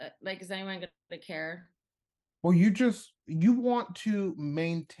 is anyone gonna care? well, you want to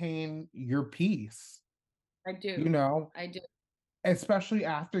maintain your peace, I you do. know, I do. especially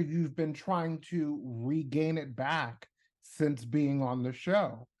after you've been trying to regain it back since being on the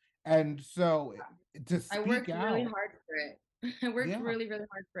show. And so to I speak worked really out, hard for it. I worked yeah. really, really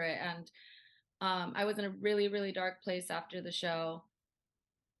hard for it. And I was in a really, really dark place after the show.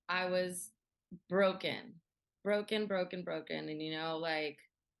 I was broken, broken, broken, broken. And, like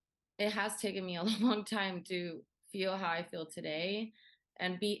it has taken me a long time to feel how I feel today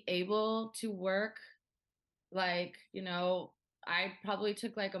and be able to work. Like, I probably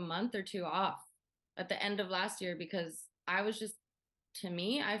took like a month or two off at the end of last year because I was just, to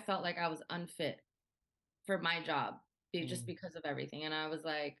me, I felt like I was unfit for my job just Mm. because of everything. And I was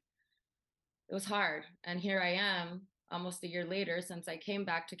like, it was hard. And here I am almost a year later since I came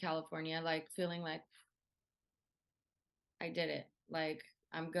back to California, like feeling like I did it. Like,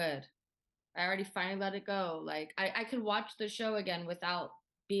 I'm good. I already finally let it go. Like, I could watch the show again without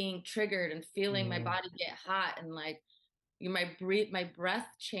being triggered and feeling my Mm. body get hot and like my breath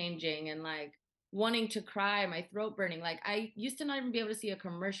changing and like wanting to cry, my throat burning. Like I used to not even be able to see a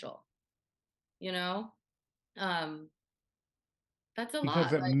commercial, you know? Um, that's a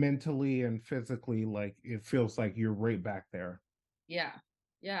Because lot. it Like, mentally and physically, like it feels like you're right back there. yeah.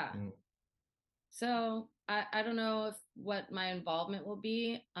 Yeah. Mm. So I don't know if what my involvement will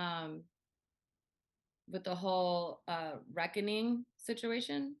be with the whole reckoning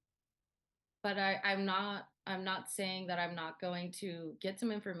situation, but I'm not saying that I'm not going to get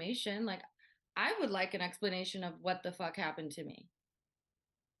some information. Like I would like an explanation of what the fuck happened to me.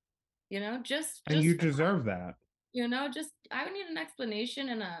 Just And you just deserve that. just I would need an explanation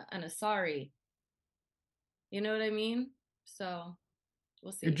and a sorry. You know what I mean? So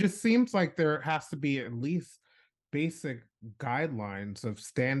we'll It see. just seems like there has to be at least basic guidelines of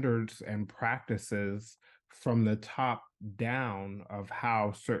standards and practices from the top down of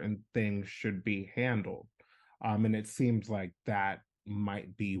how certain things should be handled. And it seems like that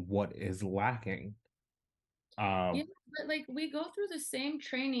might be what is lacking. Yeah, Um, but like we go through the same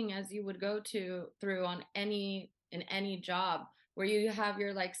training as you would go to through on any job where you have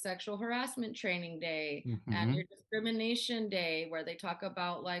your like sexual harassment training day and your mhm. discrimination day where they talk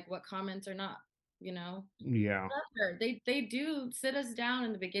about like what comments are not, you know, Yeah, whatever. They do sit us down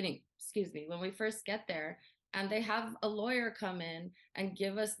in the beginning, excuse me, when we first get there, and they have a lawyer come in and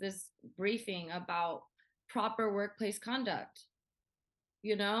give us this briefing about proper workplace conduct,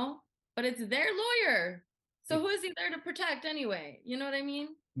 you know? But it's their lawyer. So who is he there to protect anyway? You know what I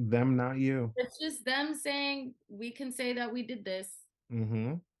mean? them, not you. It's just them saying we can say that we did this.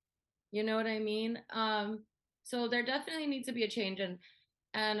 Hmm. You know what I mean? So there definitely needs to be a change.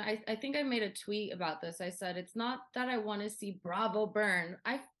 And I think I made a tweet about this. I said it's not that I want to see Bravo burn.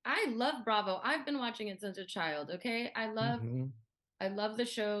 I love Bravo. I've been watching it since a child, okay? Hmm. I love the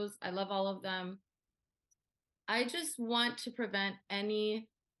shows. I love all of them. I just want to prevent any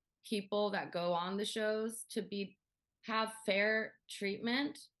people that go on the shows to have fair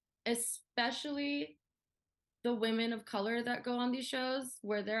treatment, especially the women of color that go on these shows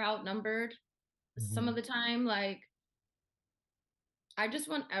where they're outnumbered some of Mhm. the time. Like, I just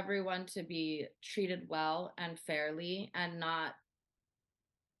want everyone to be treated well and fairly and not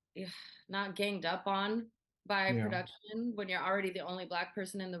ganged up on by Yeah. production when you're already the only black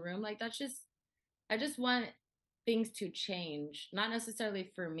person in the room. Like, that's just, I just want things to change. Not necessarily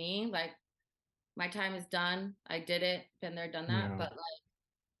for me, like my time is done. I did it, been there, done that. Yeah. But like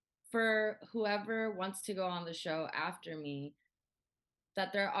for whoever wants to go on the show after me,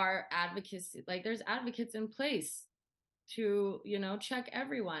 that there are advocates, like there's advocates in place to, check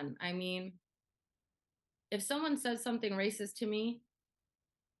everyone. I mean, if someone says something racist to me,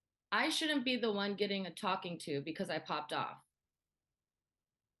 I shouldn't be the one getting a talking to because I popped off.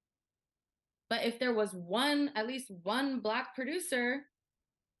 But if there was one, at least one black producer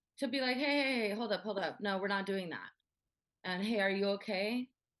to be like, hey, hold up, hold up. No, we're not doing that. And hey, are you okay?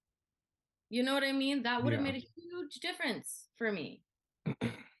 You know what I mean? That would have Yeah. made a huge difference for me.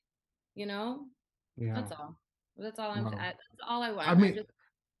 You know, Yeah. that's all. That's all Wow. that's all I I want. I mean, just,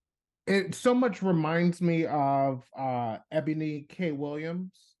 it so much reminds me of Ebony K.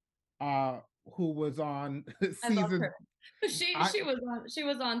 Williams, uh, who was on I love season. her. She I she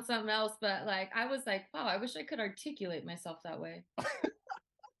was on something else, but like I was like, wow, I wish I could articulate myself that way.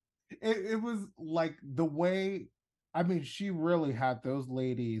 it was like the way. I mean, she really had those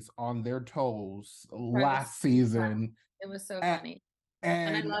ladies on their toes Or it was last so funny. season, It was so and, funny.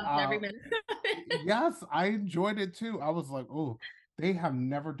 And I and loved every minute of it. yes, I enjoyed it too. I was like, oh, they have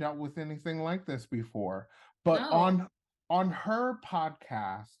never dealt with anything like this before. But No. on her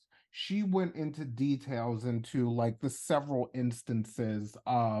podcast, she went into details into like the several instances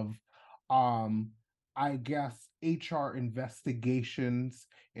of um I guess HR investigations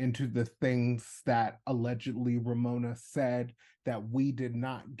into the things that allegedly Ramona said that we did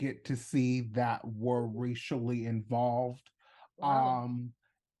not get to see that were racially involved. Wow. Um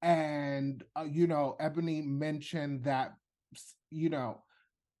and Ebony mentioned that you know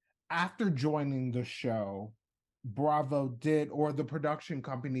after joining the show, Bravo did, or the production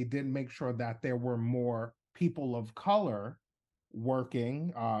company did, make sure that there were more people of color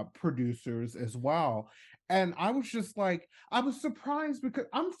working, producers as well. And I was just like, I was surprised because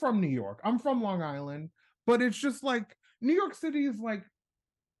I'm from New York, I'm from Long Island, but it's just like New York City is like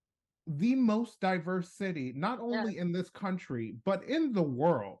the most diverse city, not Yes. only in this country, but in the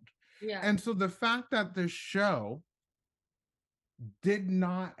world. Yes. And so the fact that this show did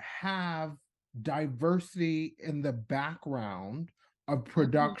not have diversity in the background of Mhm.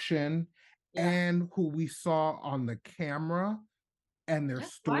 production Yeah. and who we saw on the camera and their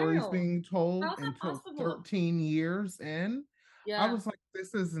That's stories wild. being told How's that until possible? 13 years in, I Yeah. was like,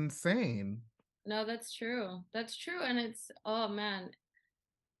 this is insane. No, that's true. That's true. And it's, oh man,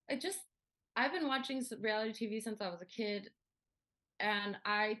 it just, I've been watching reality TV since I was a kid. And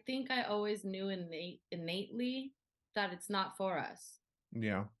I think I always knew innately that it's not for us.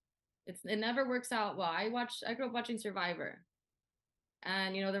 Yeah. It never works out well. I grew up watching Survivor.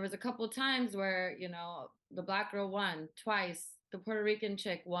 And there was a couple of times where, the black girl won twice, the Puerto Rican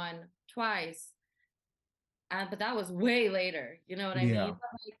chick won twice. But that was way later, you know what I mean? Yeah.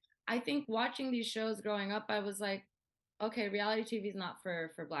 But like, I think watching these shows growing up, I was like, okay, reality TV is not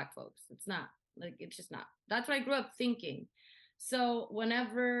for black folks. It's not. Like, it's just not. That's what I grew up thinking. So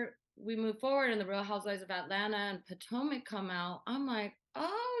whenever we move forward and the Real Housewives of Atlanta and Potomac come out, I'm like,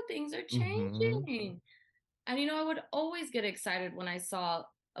 oh, things are Hmm. changing. And I would always get excited when I saw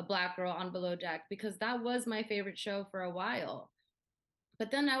a black girl on Below Deck because that was my favorite show for a while.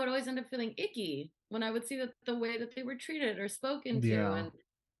 But then I would always end up feeling icky when I would see that the way that they were treated or spoken to Yeah. and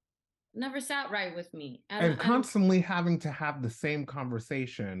never sat right with me. And And and constantly having to have the same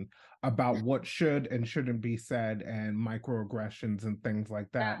conversation about what should and shouldn't be said and microaggressions and things like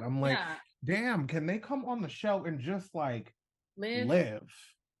yeah, that. I'm like, yeah, damn, can they come on the show and just like live, live,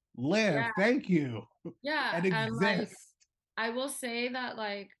 live, yeah, thank you, yeah. and And like exist? I will say that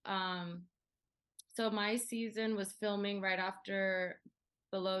so my season was filming right after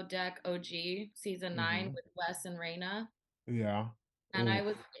Below Deck OG season 9 Hmm. with Wes and Raina. Yeah. And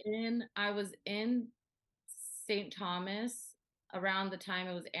Oof. I was in St. Thomas around the time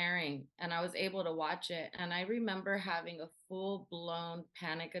it was airing and I was able to watch it and I remember having a full-blown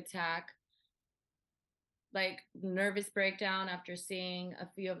panic attack, like nervous breakdown after seeing a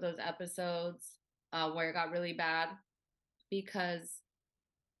few of those episodes where it got really bad because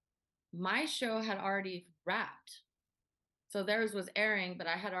my show had already wrapped. So theirs was airing, but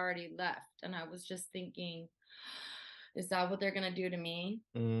I had already left and I was just thinking, is that what they're going to do to me?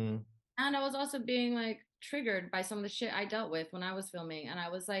 Mm. And I was also being like triggered by some of the shit I dealt with when I was filming. And I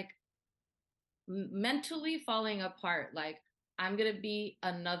was like, mentally falling apart. Like, I'm going to be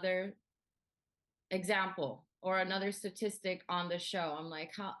another example or another statistic on the show.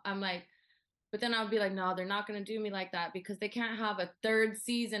 But then I'll be like, no, they're not going to do me like that because they can't have a third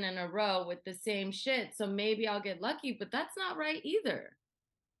season in a row with the same shit. So maybe I'll get lucky, but that's not right either.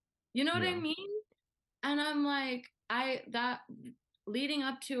 You know what I Yeah. mean? And I'm like, that leading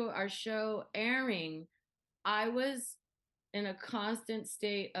up to our show airing, I was in a constant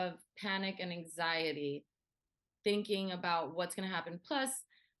state of panic and anxiety, thinking about what's going to happen. Plus,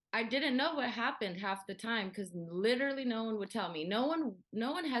 I didn't know what happened half the time because literally no one would tell me. No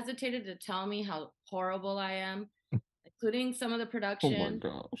one hesitated to tell me how horrible I am, including some of the Oh my production.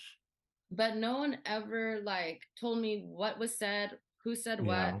 gosh. But no one ever like told me what was said, who said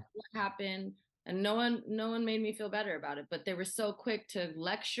Yeah. what happened, and no one made me feel better about it. But they were so quick to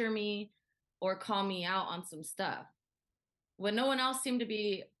lecture me or call me out on some stuff when no one else seemed to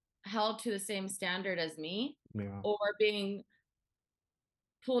be held to the same standard as me Yeah. or being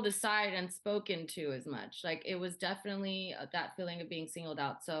pulled aside and spoken to as much. Like it was definitely that feeling of being singled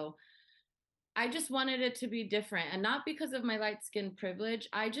out. So I just wanted it to be different and not because of my light skin privilege.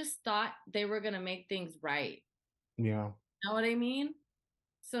 I just thought they were going to make things right. Yeah. Know what I mean?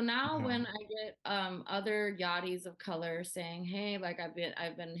 So now Yeah. when I get other yachties of color saying, "Hey, like I've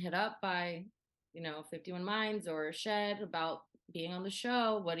been hit up by, 51 Minds or Shed about being on the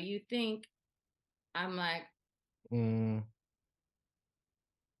show. What do you think?" I'm like, Mm,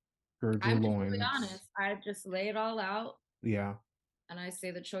 gird your I'm just really loins. honest. I just lay it all out Yeah. and I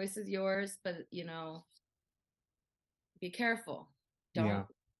say the choice is yours, but be careful. Don't Yeah.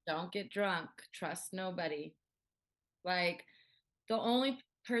 don't get drunk. Trust nobody. Like the only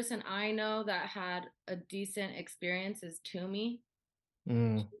person I know that had a decent experience is Toomey.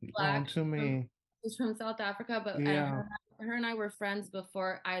 Mm. On Black. to me. She's from South Africa, but and Yeah. her and I were friends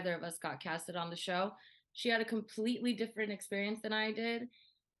before either of us got casted on the show. She had a completely different experience than I did,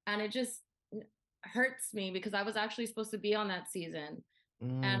 and it just hurts me because I was actually supposed to be on that season,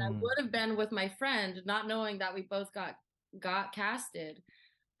 and I Mm. would have been with my friend, not knowing that we both got casted.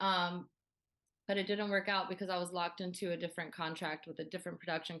 Um, but it didn't work out because I was locked into a different contract with a different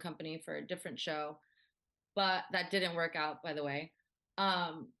production company for a different show. But that didn't work out, by the way.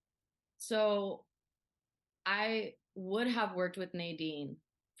 Um, so I would have worked with Nadine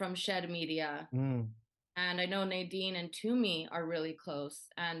from Shed Media. Mm. And I know Nadine and Toomey are really close.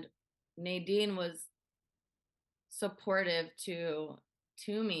 And Nadine was supportive to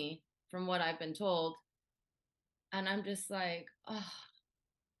Toomey from what I've been told. And I'm just like,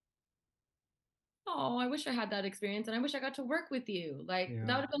 oh, I wish I had that experience and I wish I got to work with you. Like that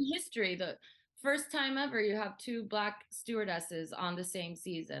Yeah. would have been history. The first time ever you have two black stewardesses on the same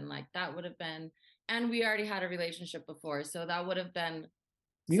season. Like that would have been, and we already had a relationship before. So that would have been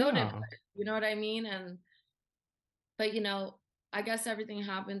so different. Yeah. You know what I mean? But I guess everything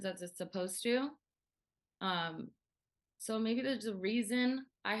happens as it's supposed to. Um, so maybe there's a reason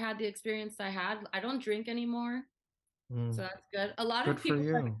I had the experience I had. I don't drink anymore. So Mm. that's good. A lot Good of for people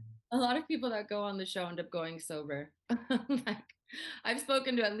you. a lot of people that go on the show end up going sober. Like I've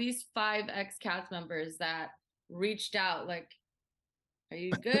spoken to at least 5 ex-cast members that reached out like, "Are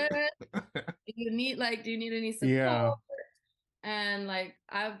you good? Do you need any support?" Yeah. And like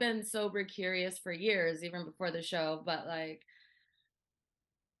I've been sober curious for years, even before the show, but like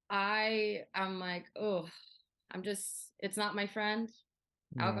I'm like, "Oh, it's not my friend.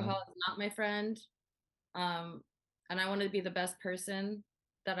 Yeah. Alcohol is not my friend." Um and I want to be the best person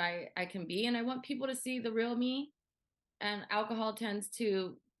that I can be and I want people to see the real me and alcohol tends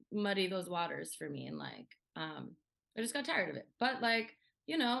to muddy those waters for me and like I just got tired of it but like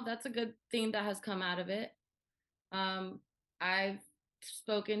that's a good thing that has come out of it. I've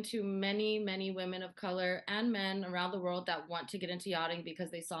spoken to many women of color and men around the world that want to get into yachting because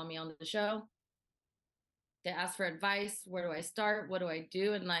they saw me on the show. They ask for advice. Where do I start? What do I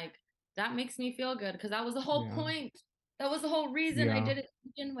do? And like that makes me feel good because that was the whole Yeah. point. That was the whole reason I Yeah. did it to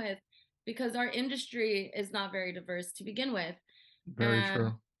begin with, because our industry is not very diverse to begin with. Very And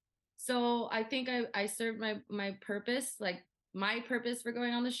true. so I think I served my purpose, like my purpose for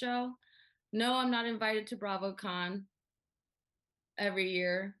going on the show. No, I'm not invited to BravoCon every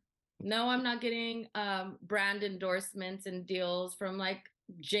year. No, I'm not getting brand endorsements and deals from like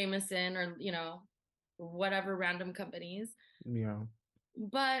Jameson or whatever random companies. Yeah.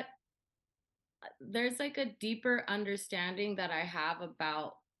 But there's like a deeper understanding that I have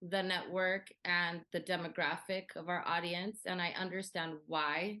about the network and the demographic of our audience, and I understand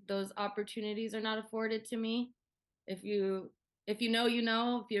why those opportunities are not afforded to me. If you know,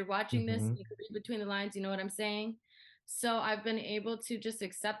 if you're watching this, Mm-hmm. you can read between the lines, you know what I'm saying. So I've been able to just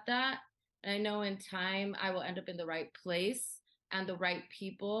accept that And I know in time I will end up in the right place and the right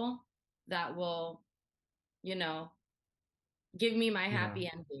people that will, you know, give me my Yeah. happy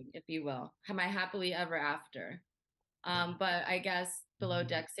ending, if you will, my happily ever after. But I guess Below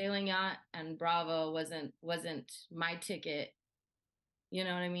Deck Sailing Yacht and Bravo wasn't my ticket. You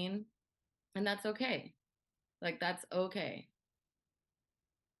know what I mean? And that's okay. Like that's okay.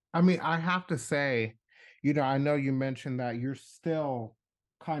 I mean, I have to say, I know you mentioned that you're still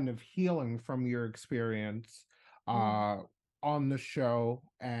kind of healing from your experience Mm. uh on the show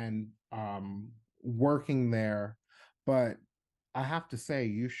and working there, but I have to say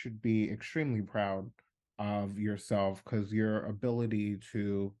you should be extremely proud of yourself because your ability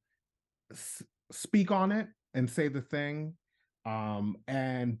to speak on it and say the thing,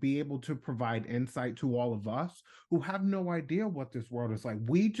 and be able to provide insight to all of us who have no idea what this world is like.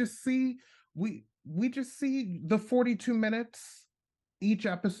 We just see the 42 minutes each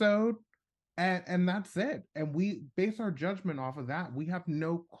episode, and that's it, and we base our judgment off of that. We have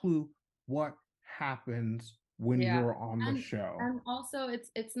no clue what happens when Yeah. you're on the And show. and also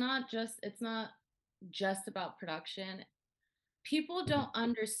it's not just about production. People don't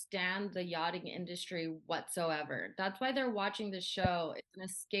understand the yachting industry whatsoever. That's why they're watching this show. It's an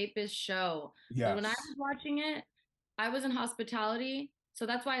escapist show. But when I Yes. was watching it, I was in hospitality, so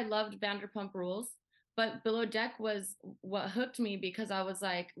that's why I loved Vanderpump Rules. But Below Deck was what hooked me because I was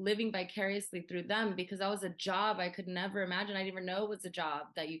like living vicariously through them because that was a job I could never imagine. I didn't even know it was a job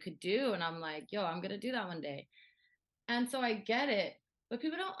that you could do. And I'm like, yo, I'm gonna do that one day. And so I get it, but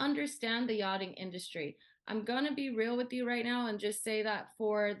people don't understand the yachting industry. I'm going to be real with you right now and just say that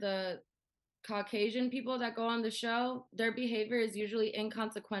for the Caucasian people that go on the show, their behavior is usually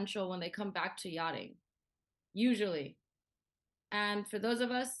inconsequential when they come back to yachting. Usually. And for those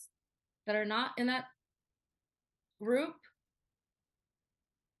of us that are not in that group,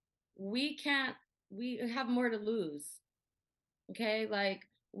 we can't, we have more to lose. Okay? Like,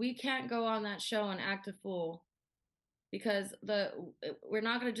 we can't go on that show and act a fool because we're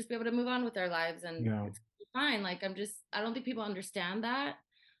not going to just be able to move on with our lives and Yeah. it's fine. Like I don't think people understand that,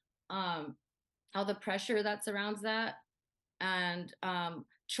 um all the pressure that surrounds that, and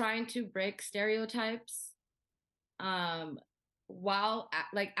trying to break stereotypes, um while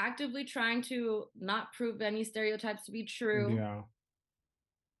like actively trying to not prove any stereotypes to be true, Yeah.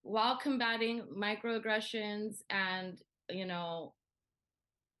 while combating microaggressions and, you know,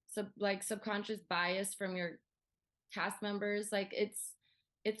 like subconscious bias from your cast members. Like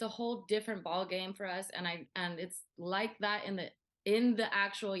it's a whole different ball game for us, and it's like that in the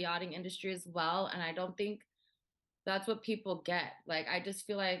actual yachting industry as well. And I don't think that's what people get. Like I just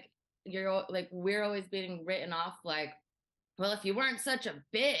feel like we're always being written off like, well, if you weren't such a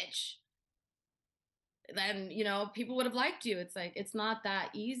bitch, then people would have liked you. It's like it's not that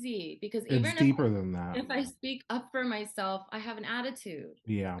easy because It's even if deeper than that. if I speak up for myself, I have an attitude.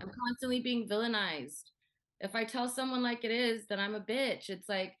 Yeah. I'm constantly being villainized. If I tell someone like it is, then I'm a bitch. It's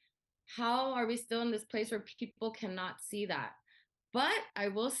like, how are we still in this place where people cannot see that? But I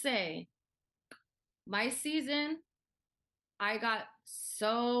will say, my season, I got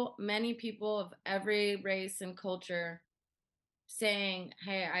so many people of every race and culture saying,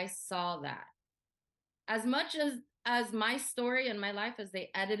 "Hey, I saw that." As much as my story and my life as they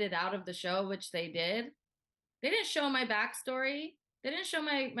edited out of the show, which they did, they didn't show my backstory. They didn't show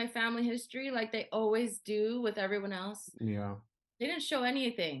my family history like they always do with everyone else. Yeah. They didn't show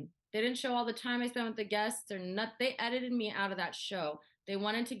anything. They didn't show all the time I spent with the guests or not. They edited me out of that show. They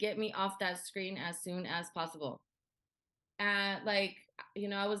wanted to get me off that screen as soon as possible. And like,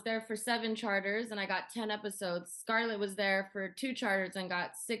 I was there for 7 charters and I got 10 episodes. Scarlett was there for 2 charters and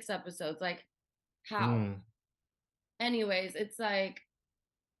got 6 episodes. Like, how? Mm. Anyways, it's like,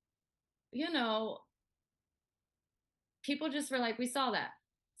 you know, people just were like, we saw that.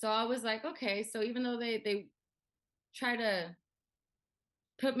 So I was like, okay. So even though they try to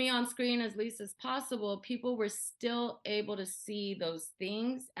put me on screen as least as possible, people were still able to see those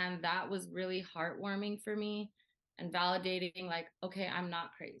things. And that was really heartwarming for me and validating, like, okay, I'm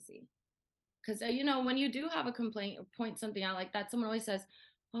not crazy. Because, when you do have a complaint or point something out like that, someone always says,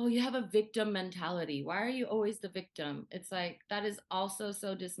 oh, you have a victim mentality. Why are you always the victim? It's like, that is also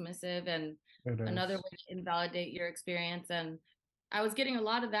so dismissive and It another is. way to invalidate your experience. And I was getting a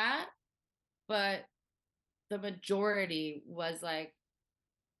lot of that, but the majority was like,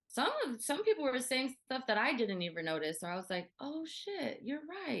 some people were saying stuff that I didn't even notice. So I was like, "Oh shit, you're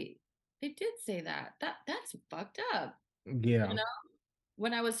right. They did say that. That's fucked up." You Yeah. know,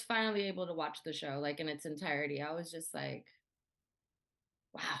 when I was finally able to watch the show like in its entirety, I was just like,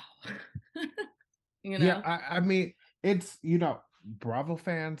 "Wow." you Yeah, know? I mean, it's, Bravo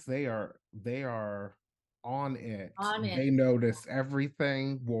fans, they are They are on it. on it, They notice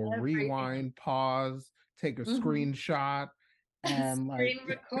everything. Will everything. rewind, pause, take a Mhm. screenshot, and like, Screen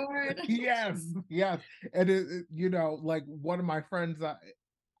record. yes, yes. And like one of my friends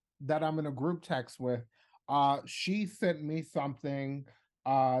that I'm in a group text with, she sent me something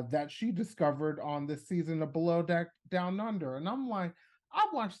that she discovered on this season of Below Deck Down Under. And I'm like, I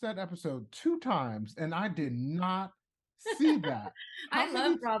watched that episode 2 times and I did not see that. How I many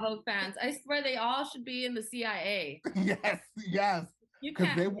love Bravo fans. I swear they all should be in the CIA. yes, yes. You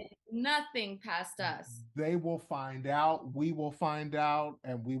Because can't get nothing past us. they will find out, we will find out,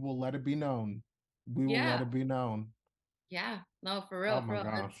 and we will let it be known. We will let Yeah. it be known. Yeah. No, for Oh real, for my real.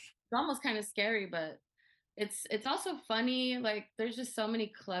 gosh. It's almost kind of scary, but it's also funny. Like there's just so many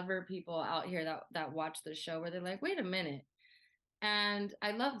clever people out here that watch the show where they're like, wait a minute. And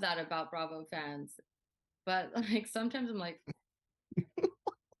I love that about Bravo fans. But like sometimes I'm like,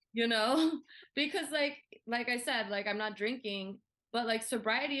 you know, because like I said, like I'm not drinking, but like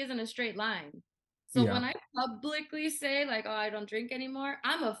sobriety isn't a straight line. So Yeah. when I publicly say like, oh, I don't drink anymore,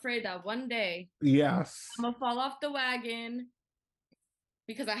 I'm afraid that one day I'm Yes. gonna fall off the wagon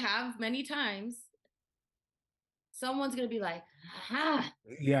because I have many times. Someone's gonna be like, ah,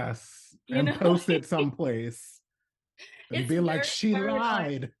 Yes. you And know, post it someplace and it's be like, very, she very annoying.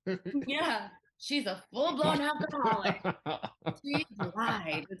 lied. Yeah, she's a full-blown alcoholic. She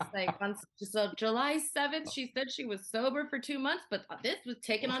lied. It's like so July 7th, she said she was sober for 2 months, but this was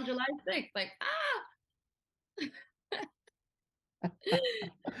taken on July 6th. Like,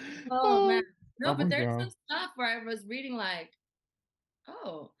 oh man. Oh, No, oh but my there's some God. stuff where I was reading like,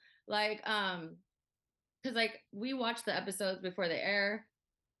 oh, like because like we watch the episodes before they air,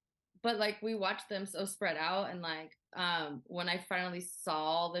 but like we watch them so spread out and like when I finally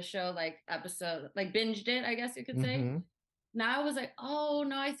saw the show like episode like binged it, I guess you could say. Hmm. Now I was like, oh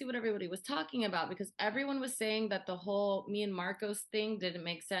no, I see what everybody was talking about because everyone was saying that the whole me and Marcos thing didn't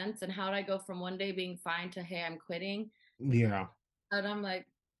make sense. And how did I go from one day being fine to hey, I'm quitting? Yeah, And I'm like,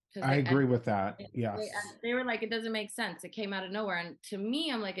 because I agree with that. Yes. they were like, it doesn't make sense. It came out of nowhere. And to me,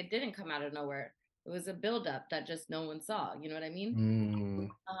 I'm like, it didn't come out of nowhere. It was a buildup that just no one saw. You know what I mean? Mm,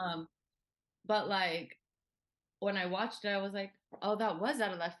 Um, but like when I watched it, I was like, oh, that was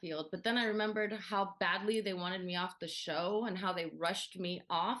out of left field. But then I remembered how badly they wanted me off the show and how they rushed me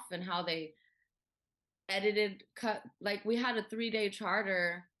off and how they edited, cut. Like we had a 3-day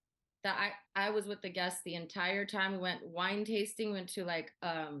charter that I was with the guests the entire time. We went wine tasting, went to like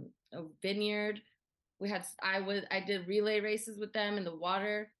a vineyard. I did relay races with them in the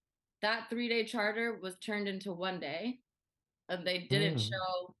water. That 3-day charter was turned into one day. And they didn't mm.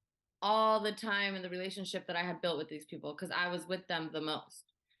 show all the time in the relationship that I had built with these people because I was with them the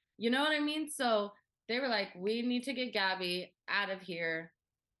most. You know what I mean? So they were like, we need to get Gabby out of here.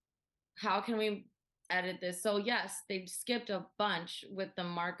 How can we edit this? So yes, they skipped a bunch with the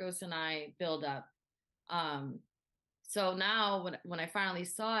Marcos and I build up. Um, so now when I finally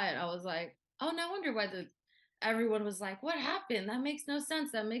saw it, I was like, oh, no wonder why the everyone was like, what happened? That makes no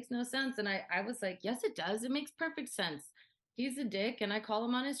sense. That makes no sense. And I was like, yes, it does. It makes perfect sense. He's a dick and I call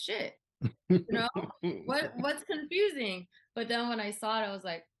him on his shit. You know? What's confusing? But then when I saw it, I was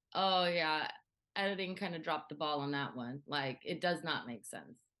like, oh yeah, editing kind of dropped the ball on that one. Like it does not make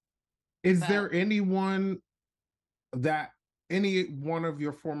sense. Is But there anyone that any one of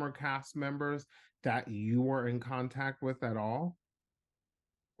your former cast members that you were in contact with at all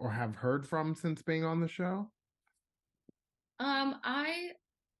or have heard from since being on the show? I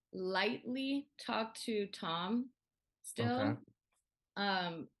lightly talked to Tom Okay.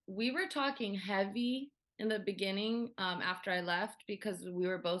 still. We were talking heavy in the beginning after I left because we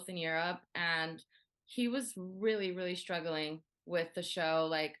were both in Europe and he was really, really struggling with the show,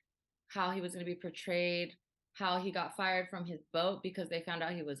 like how he was going to be portrayed, how he got fired from his boat because they found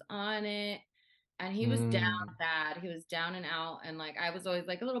out he was on it. And he was down Mm, bad. He was down and out. And like I was always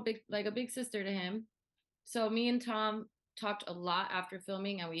like a little big, like a big sister to him. So me and Tom talked a lot after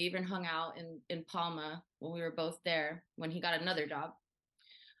filming and we even hung out in Palma when we were both there when he got another job.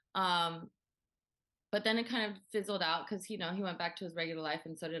 Um, but then it kind of fizzled out because he went back to his regular life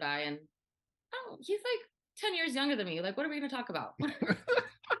and so did I. And oh, he's like 10 years younger than me. Like, what are we gonna talk about? He's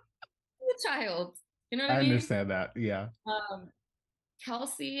a child. You know what I I mean? understand that. Yeah. Um,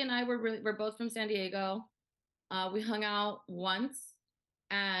 Kelsey and I we're both from San Diego. We hung out once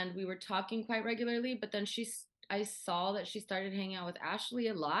and we were talking quite regularly, but then I saw that she started hanging out with Ashley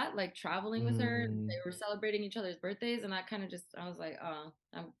a lot, like traveling with her. They Mm. were celebrating each other's birthdays, and that kind of just I was like, oh,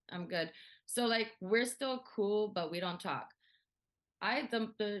 I'm good. So like we're still cool, but we don't talk.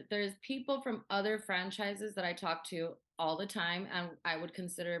 There's people from other franchises that I talk to all the time and I would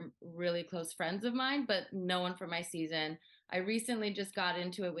consider really close friends of mine, but no one from my season. I recently just got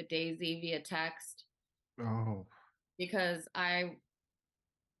into it with Daisy via text Oh, because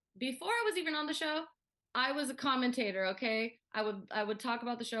before I was even on the show, I was a commentator, okay? I would talk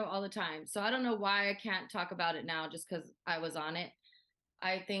about the show all the time. So I don't know why I can't talk about it now just cuz I was on it.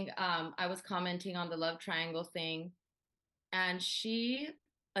 I think I was commenting on the love triangle thing and she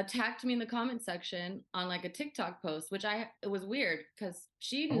attacked me in the comment section on like a TikTok post, which it was weird because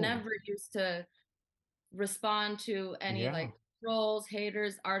she oh, never used to respond to any yeah, like trolls,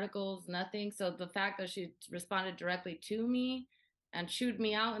 haters, articles, nothing. So the fact that she responded directly to me and chewed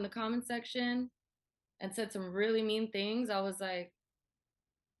me out in the comment section and said some really mean things, I was like,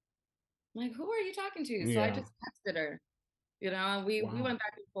 who are you talking to? So I yeah. just texted her. We Wow. went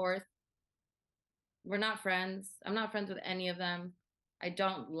back and forth. We're not friends. I'm not friends with any of them. I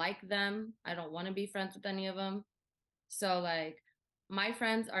don't like them. I don't want to be friends with any of them. So like my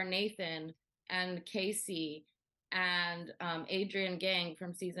friends are Nathan and Casey and Adrian Gang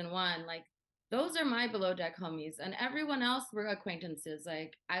from season 1. Like those are my below deck homies, and everyone else we're acquaintances.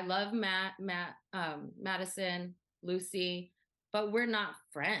 Like I love Madison, Lucy, but we're not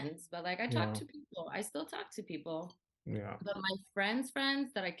friends. But like I talk Yeah, to people. I still talk to people. yeah. But my friends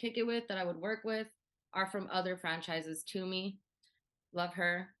that I kick it with, that I would work with, are from other franchises to me. Love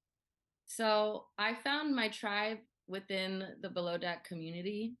her. So I found my tribe within the below deck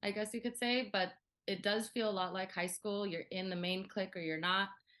community, I guess you could say, but it does feel a lot like high school. You're in the main clique or you're not.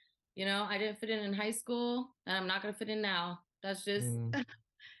 I didn't fit in high school and I'm not going to fit in now. That's just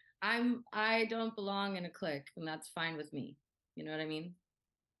Mm. I don't belong in a clique and that's fine with me. You know what I mean?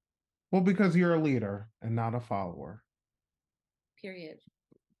 Well, because you're a leader and not a follower. Period.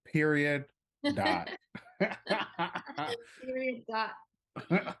 Period. Dot. Period. Dot.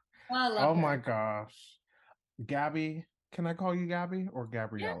 I love Oh my her. gosh. Gabby, can I call you Gabby or Yeah.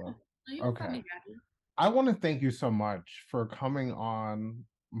 Gabriela? No, you can call Okay. me Gabby. I want to thank you so much for coming on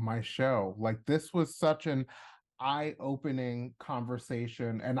my show. Like, this was such an eye-opening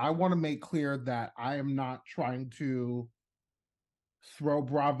conversation, and I want to make clear that I am not trying to throw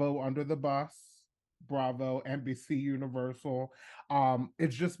Bravo under the bus. Bravo, NBC Universal.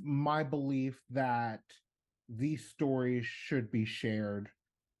 It's just my belief that these stories should be shared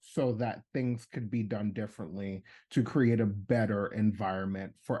so that things could be done differently to create a better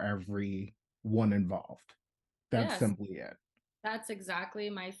environment for everyone involved. That's Yes. simply it. That's exactly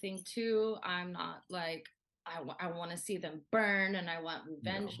my thing too. I'm not like I want to see them burn and I want Yeah.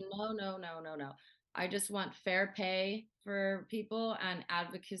 revenge. No, no, no, no, no. I just want fair pay for people and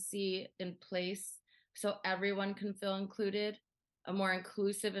advocacy in place so everyone can feel included, a more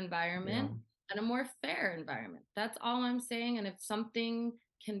inclusive Yeah. environment and a more fair environment. That's all I'm saying. And if something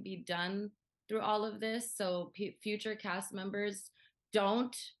can be done through all of this so future cast members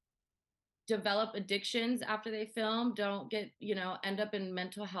don't develop addictions after they film, don't get, end up in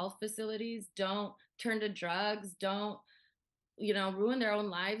mental health facilities, don't turn to drugs, don't, ruin their own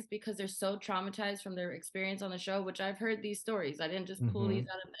lives because they're so traumatized from their experience on the show, which I've heard these stories. I didn't just pull these Hmm.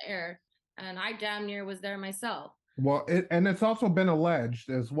 out of the air. And I damn near was there myself. Well, and it's also been alleged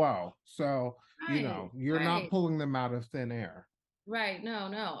as well. So, Right, you're not right, pulling them out of thin air. right. No,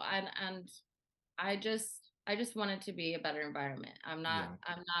 no. And I just want it to be a better environment. Yeah. I'm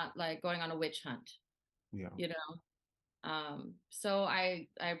not like going on a witch hunt, Yeah. you know. So I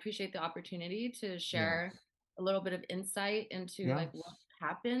appreciate the opportunity to share Yes. a little bit of insight into like what Yes.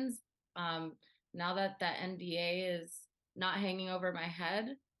 happens. Um, Now that that NDA is not hanging over my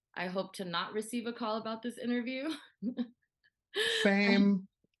head, I hope to not receive a call about this interview. Same.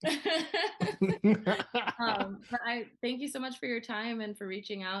 But I thank you so much for your time and for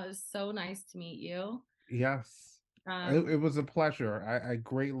reaching out. It was so nice to meet you. Yes. It Um, was a pleasure. I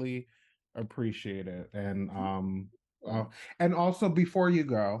greatly appreciate it. Uh, cool. and also before you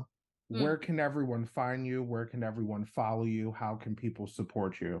go, Mm. where can everyone find you? Where can everyone follow you? How can people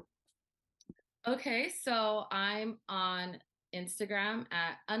support you? Okay, so I'm on Instagram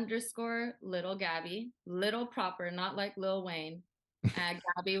at underscore little Gabby, little proper, not like Lil Wayne, and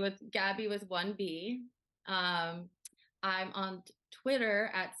Gabby with 1 B. Um, I'm on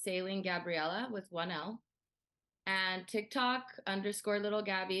Twitter at Sailing Gabriela with 1 L, and TikTok underscore little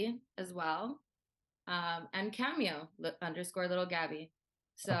Gabby as well, and Cameo underscore little Gabby.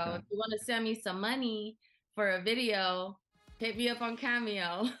 So Okay. if you want to send me some money for a video, hit me up on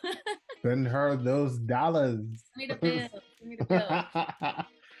Cameo. Send her those dollars. Send me the bill. Send me the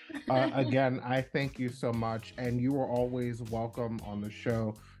bill. Again, I thank you so much, and you are always welcome on the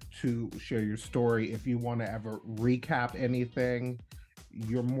show to share your story. If you want to ever recap anything,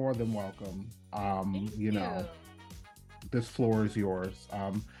 you're more than welcome. Thank You you. know, this floor is yours.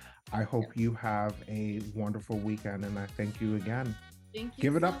 I hope you have a wonderful weekend, and I thank you again. Thank you.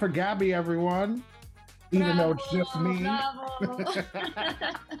 Give it up for Gabby, everyone. Even though it's just me. Bravo.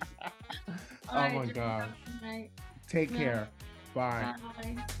 Oh my God. Take care. Bye.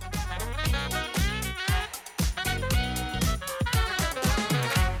 Bye.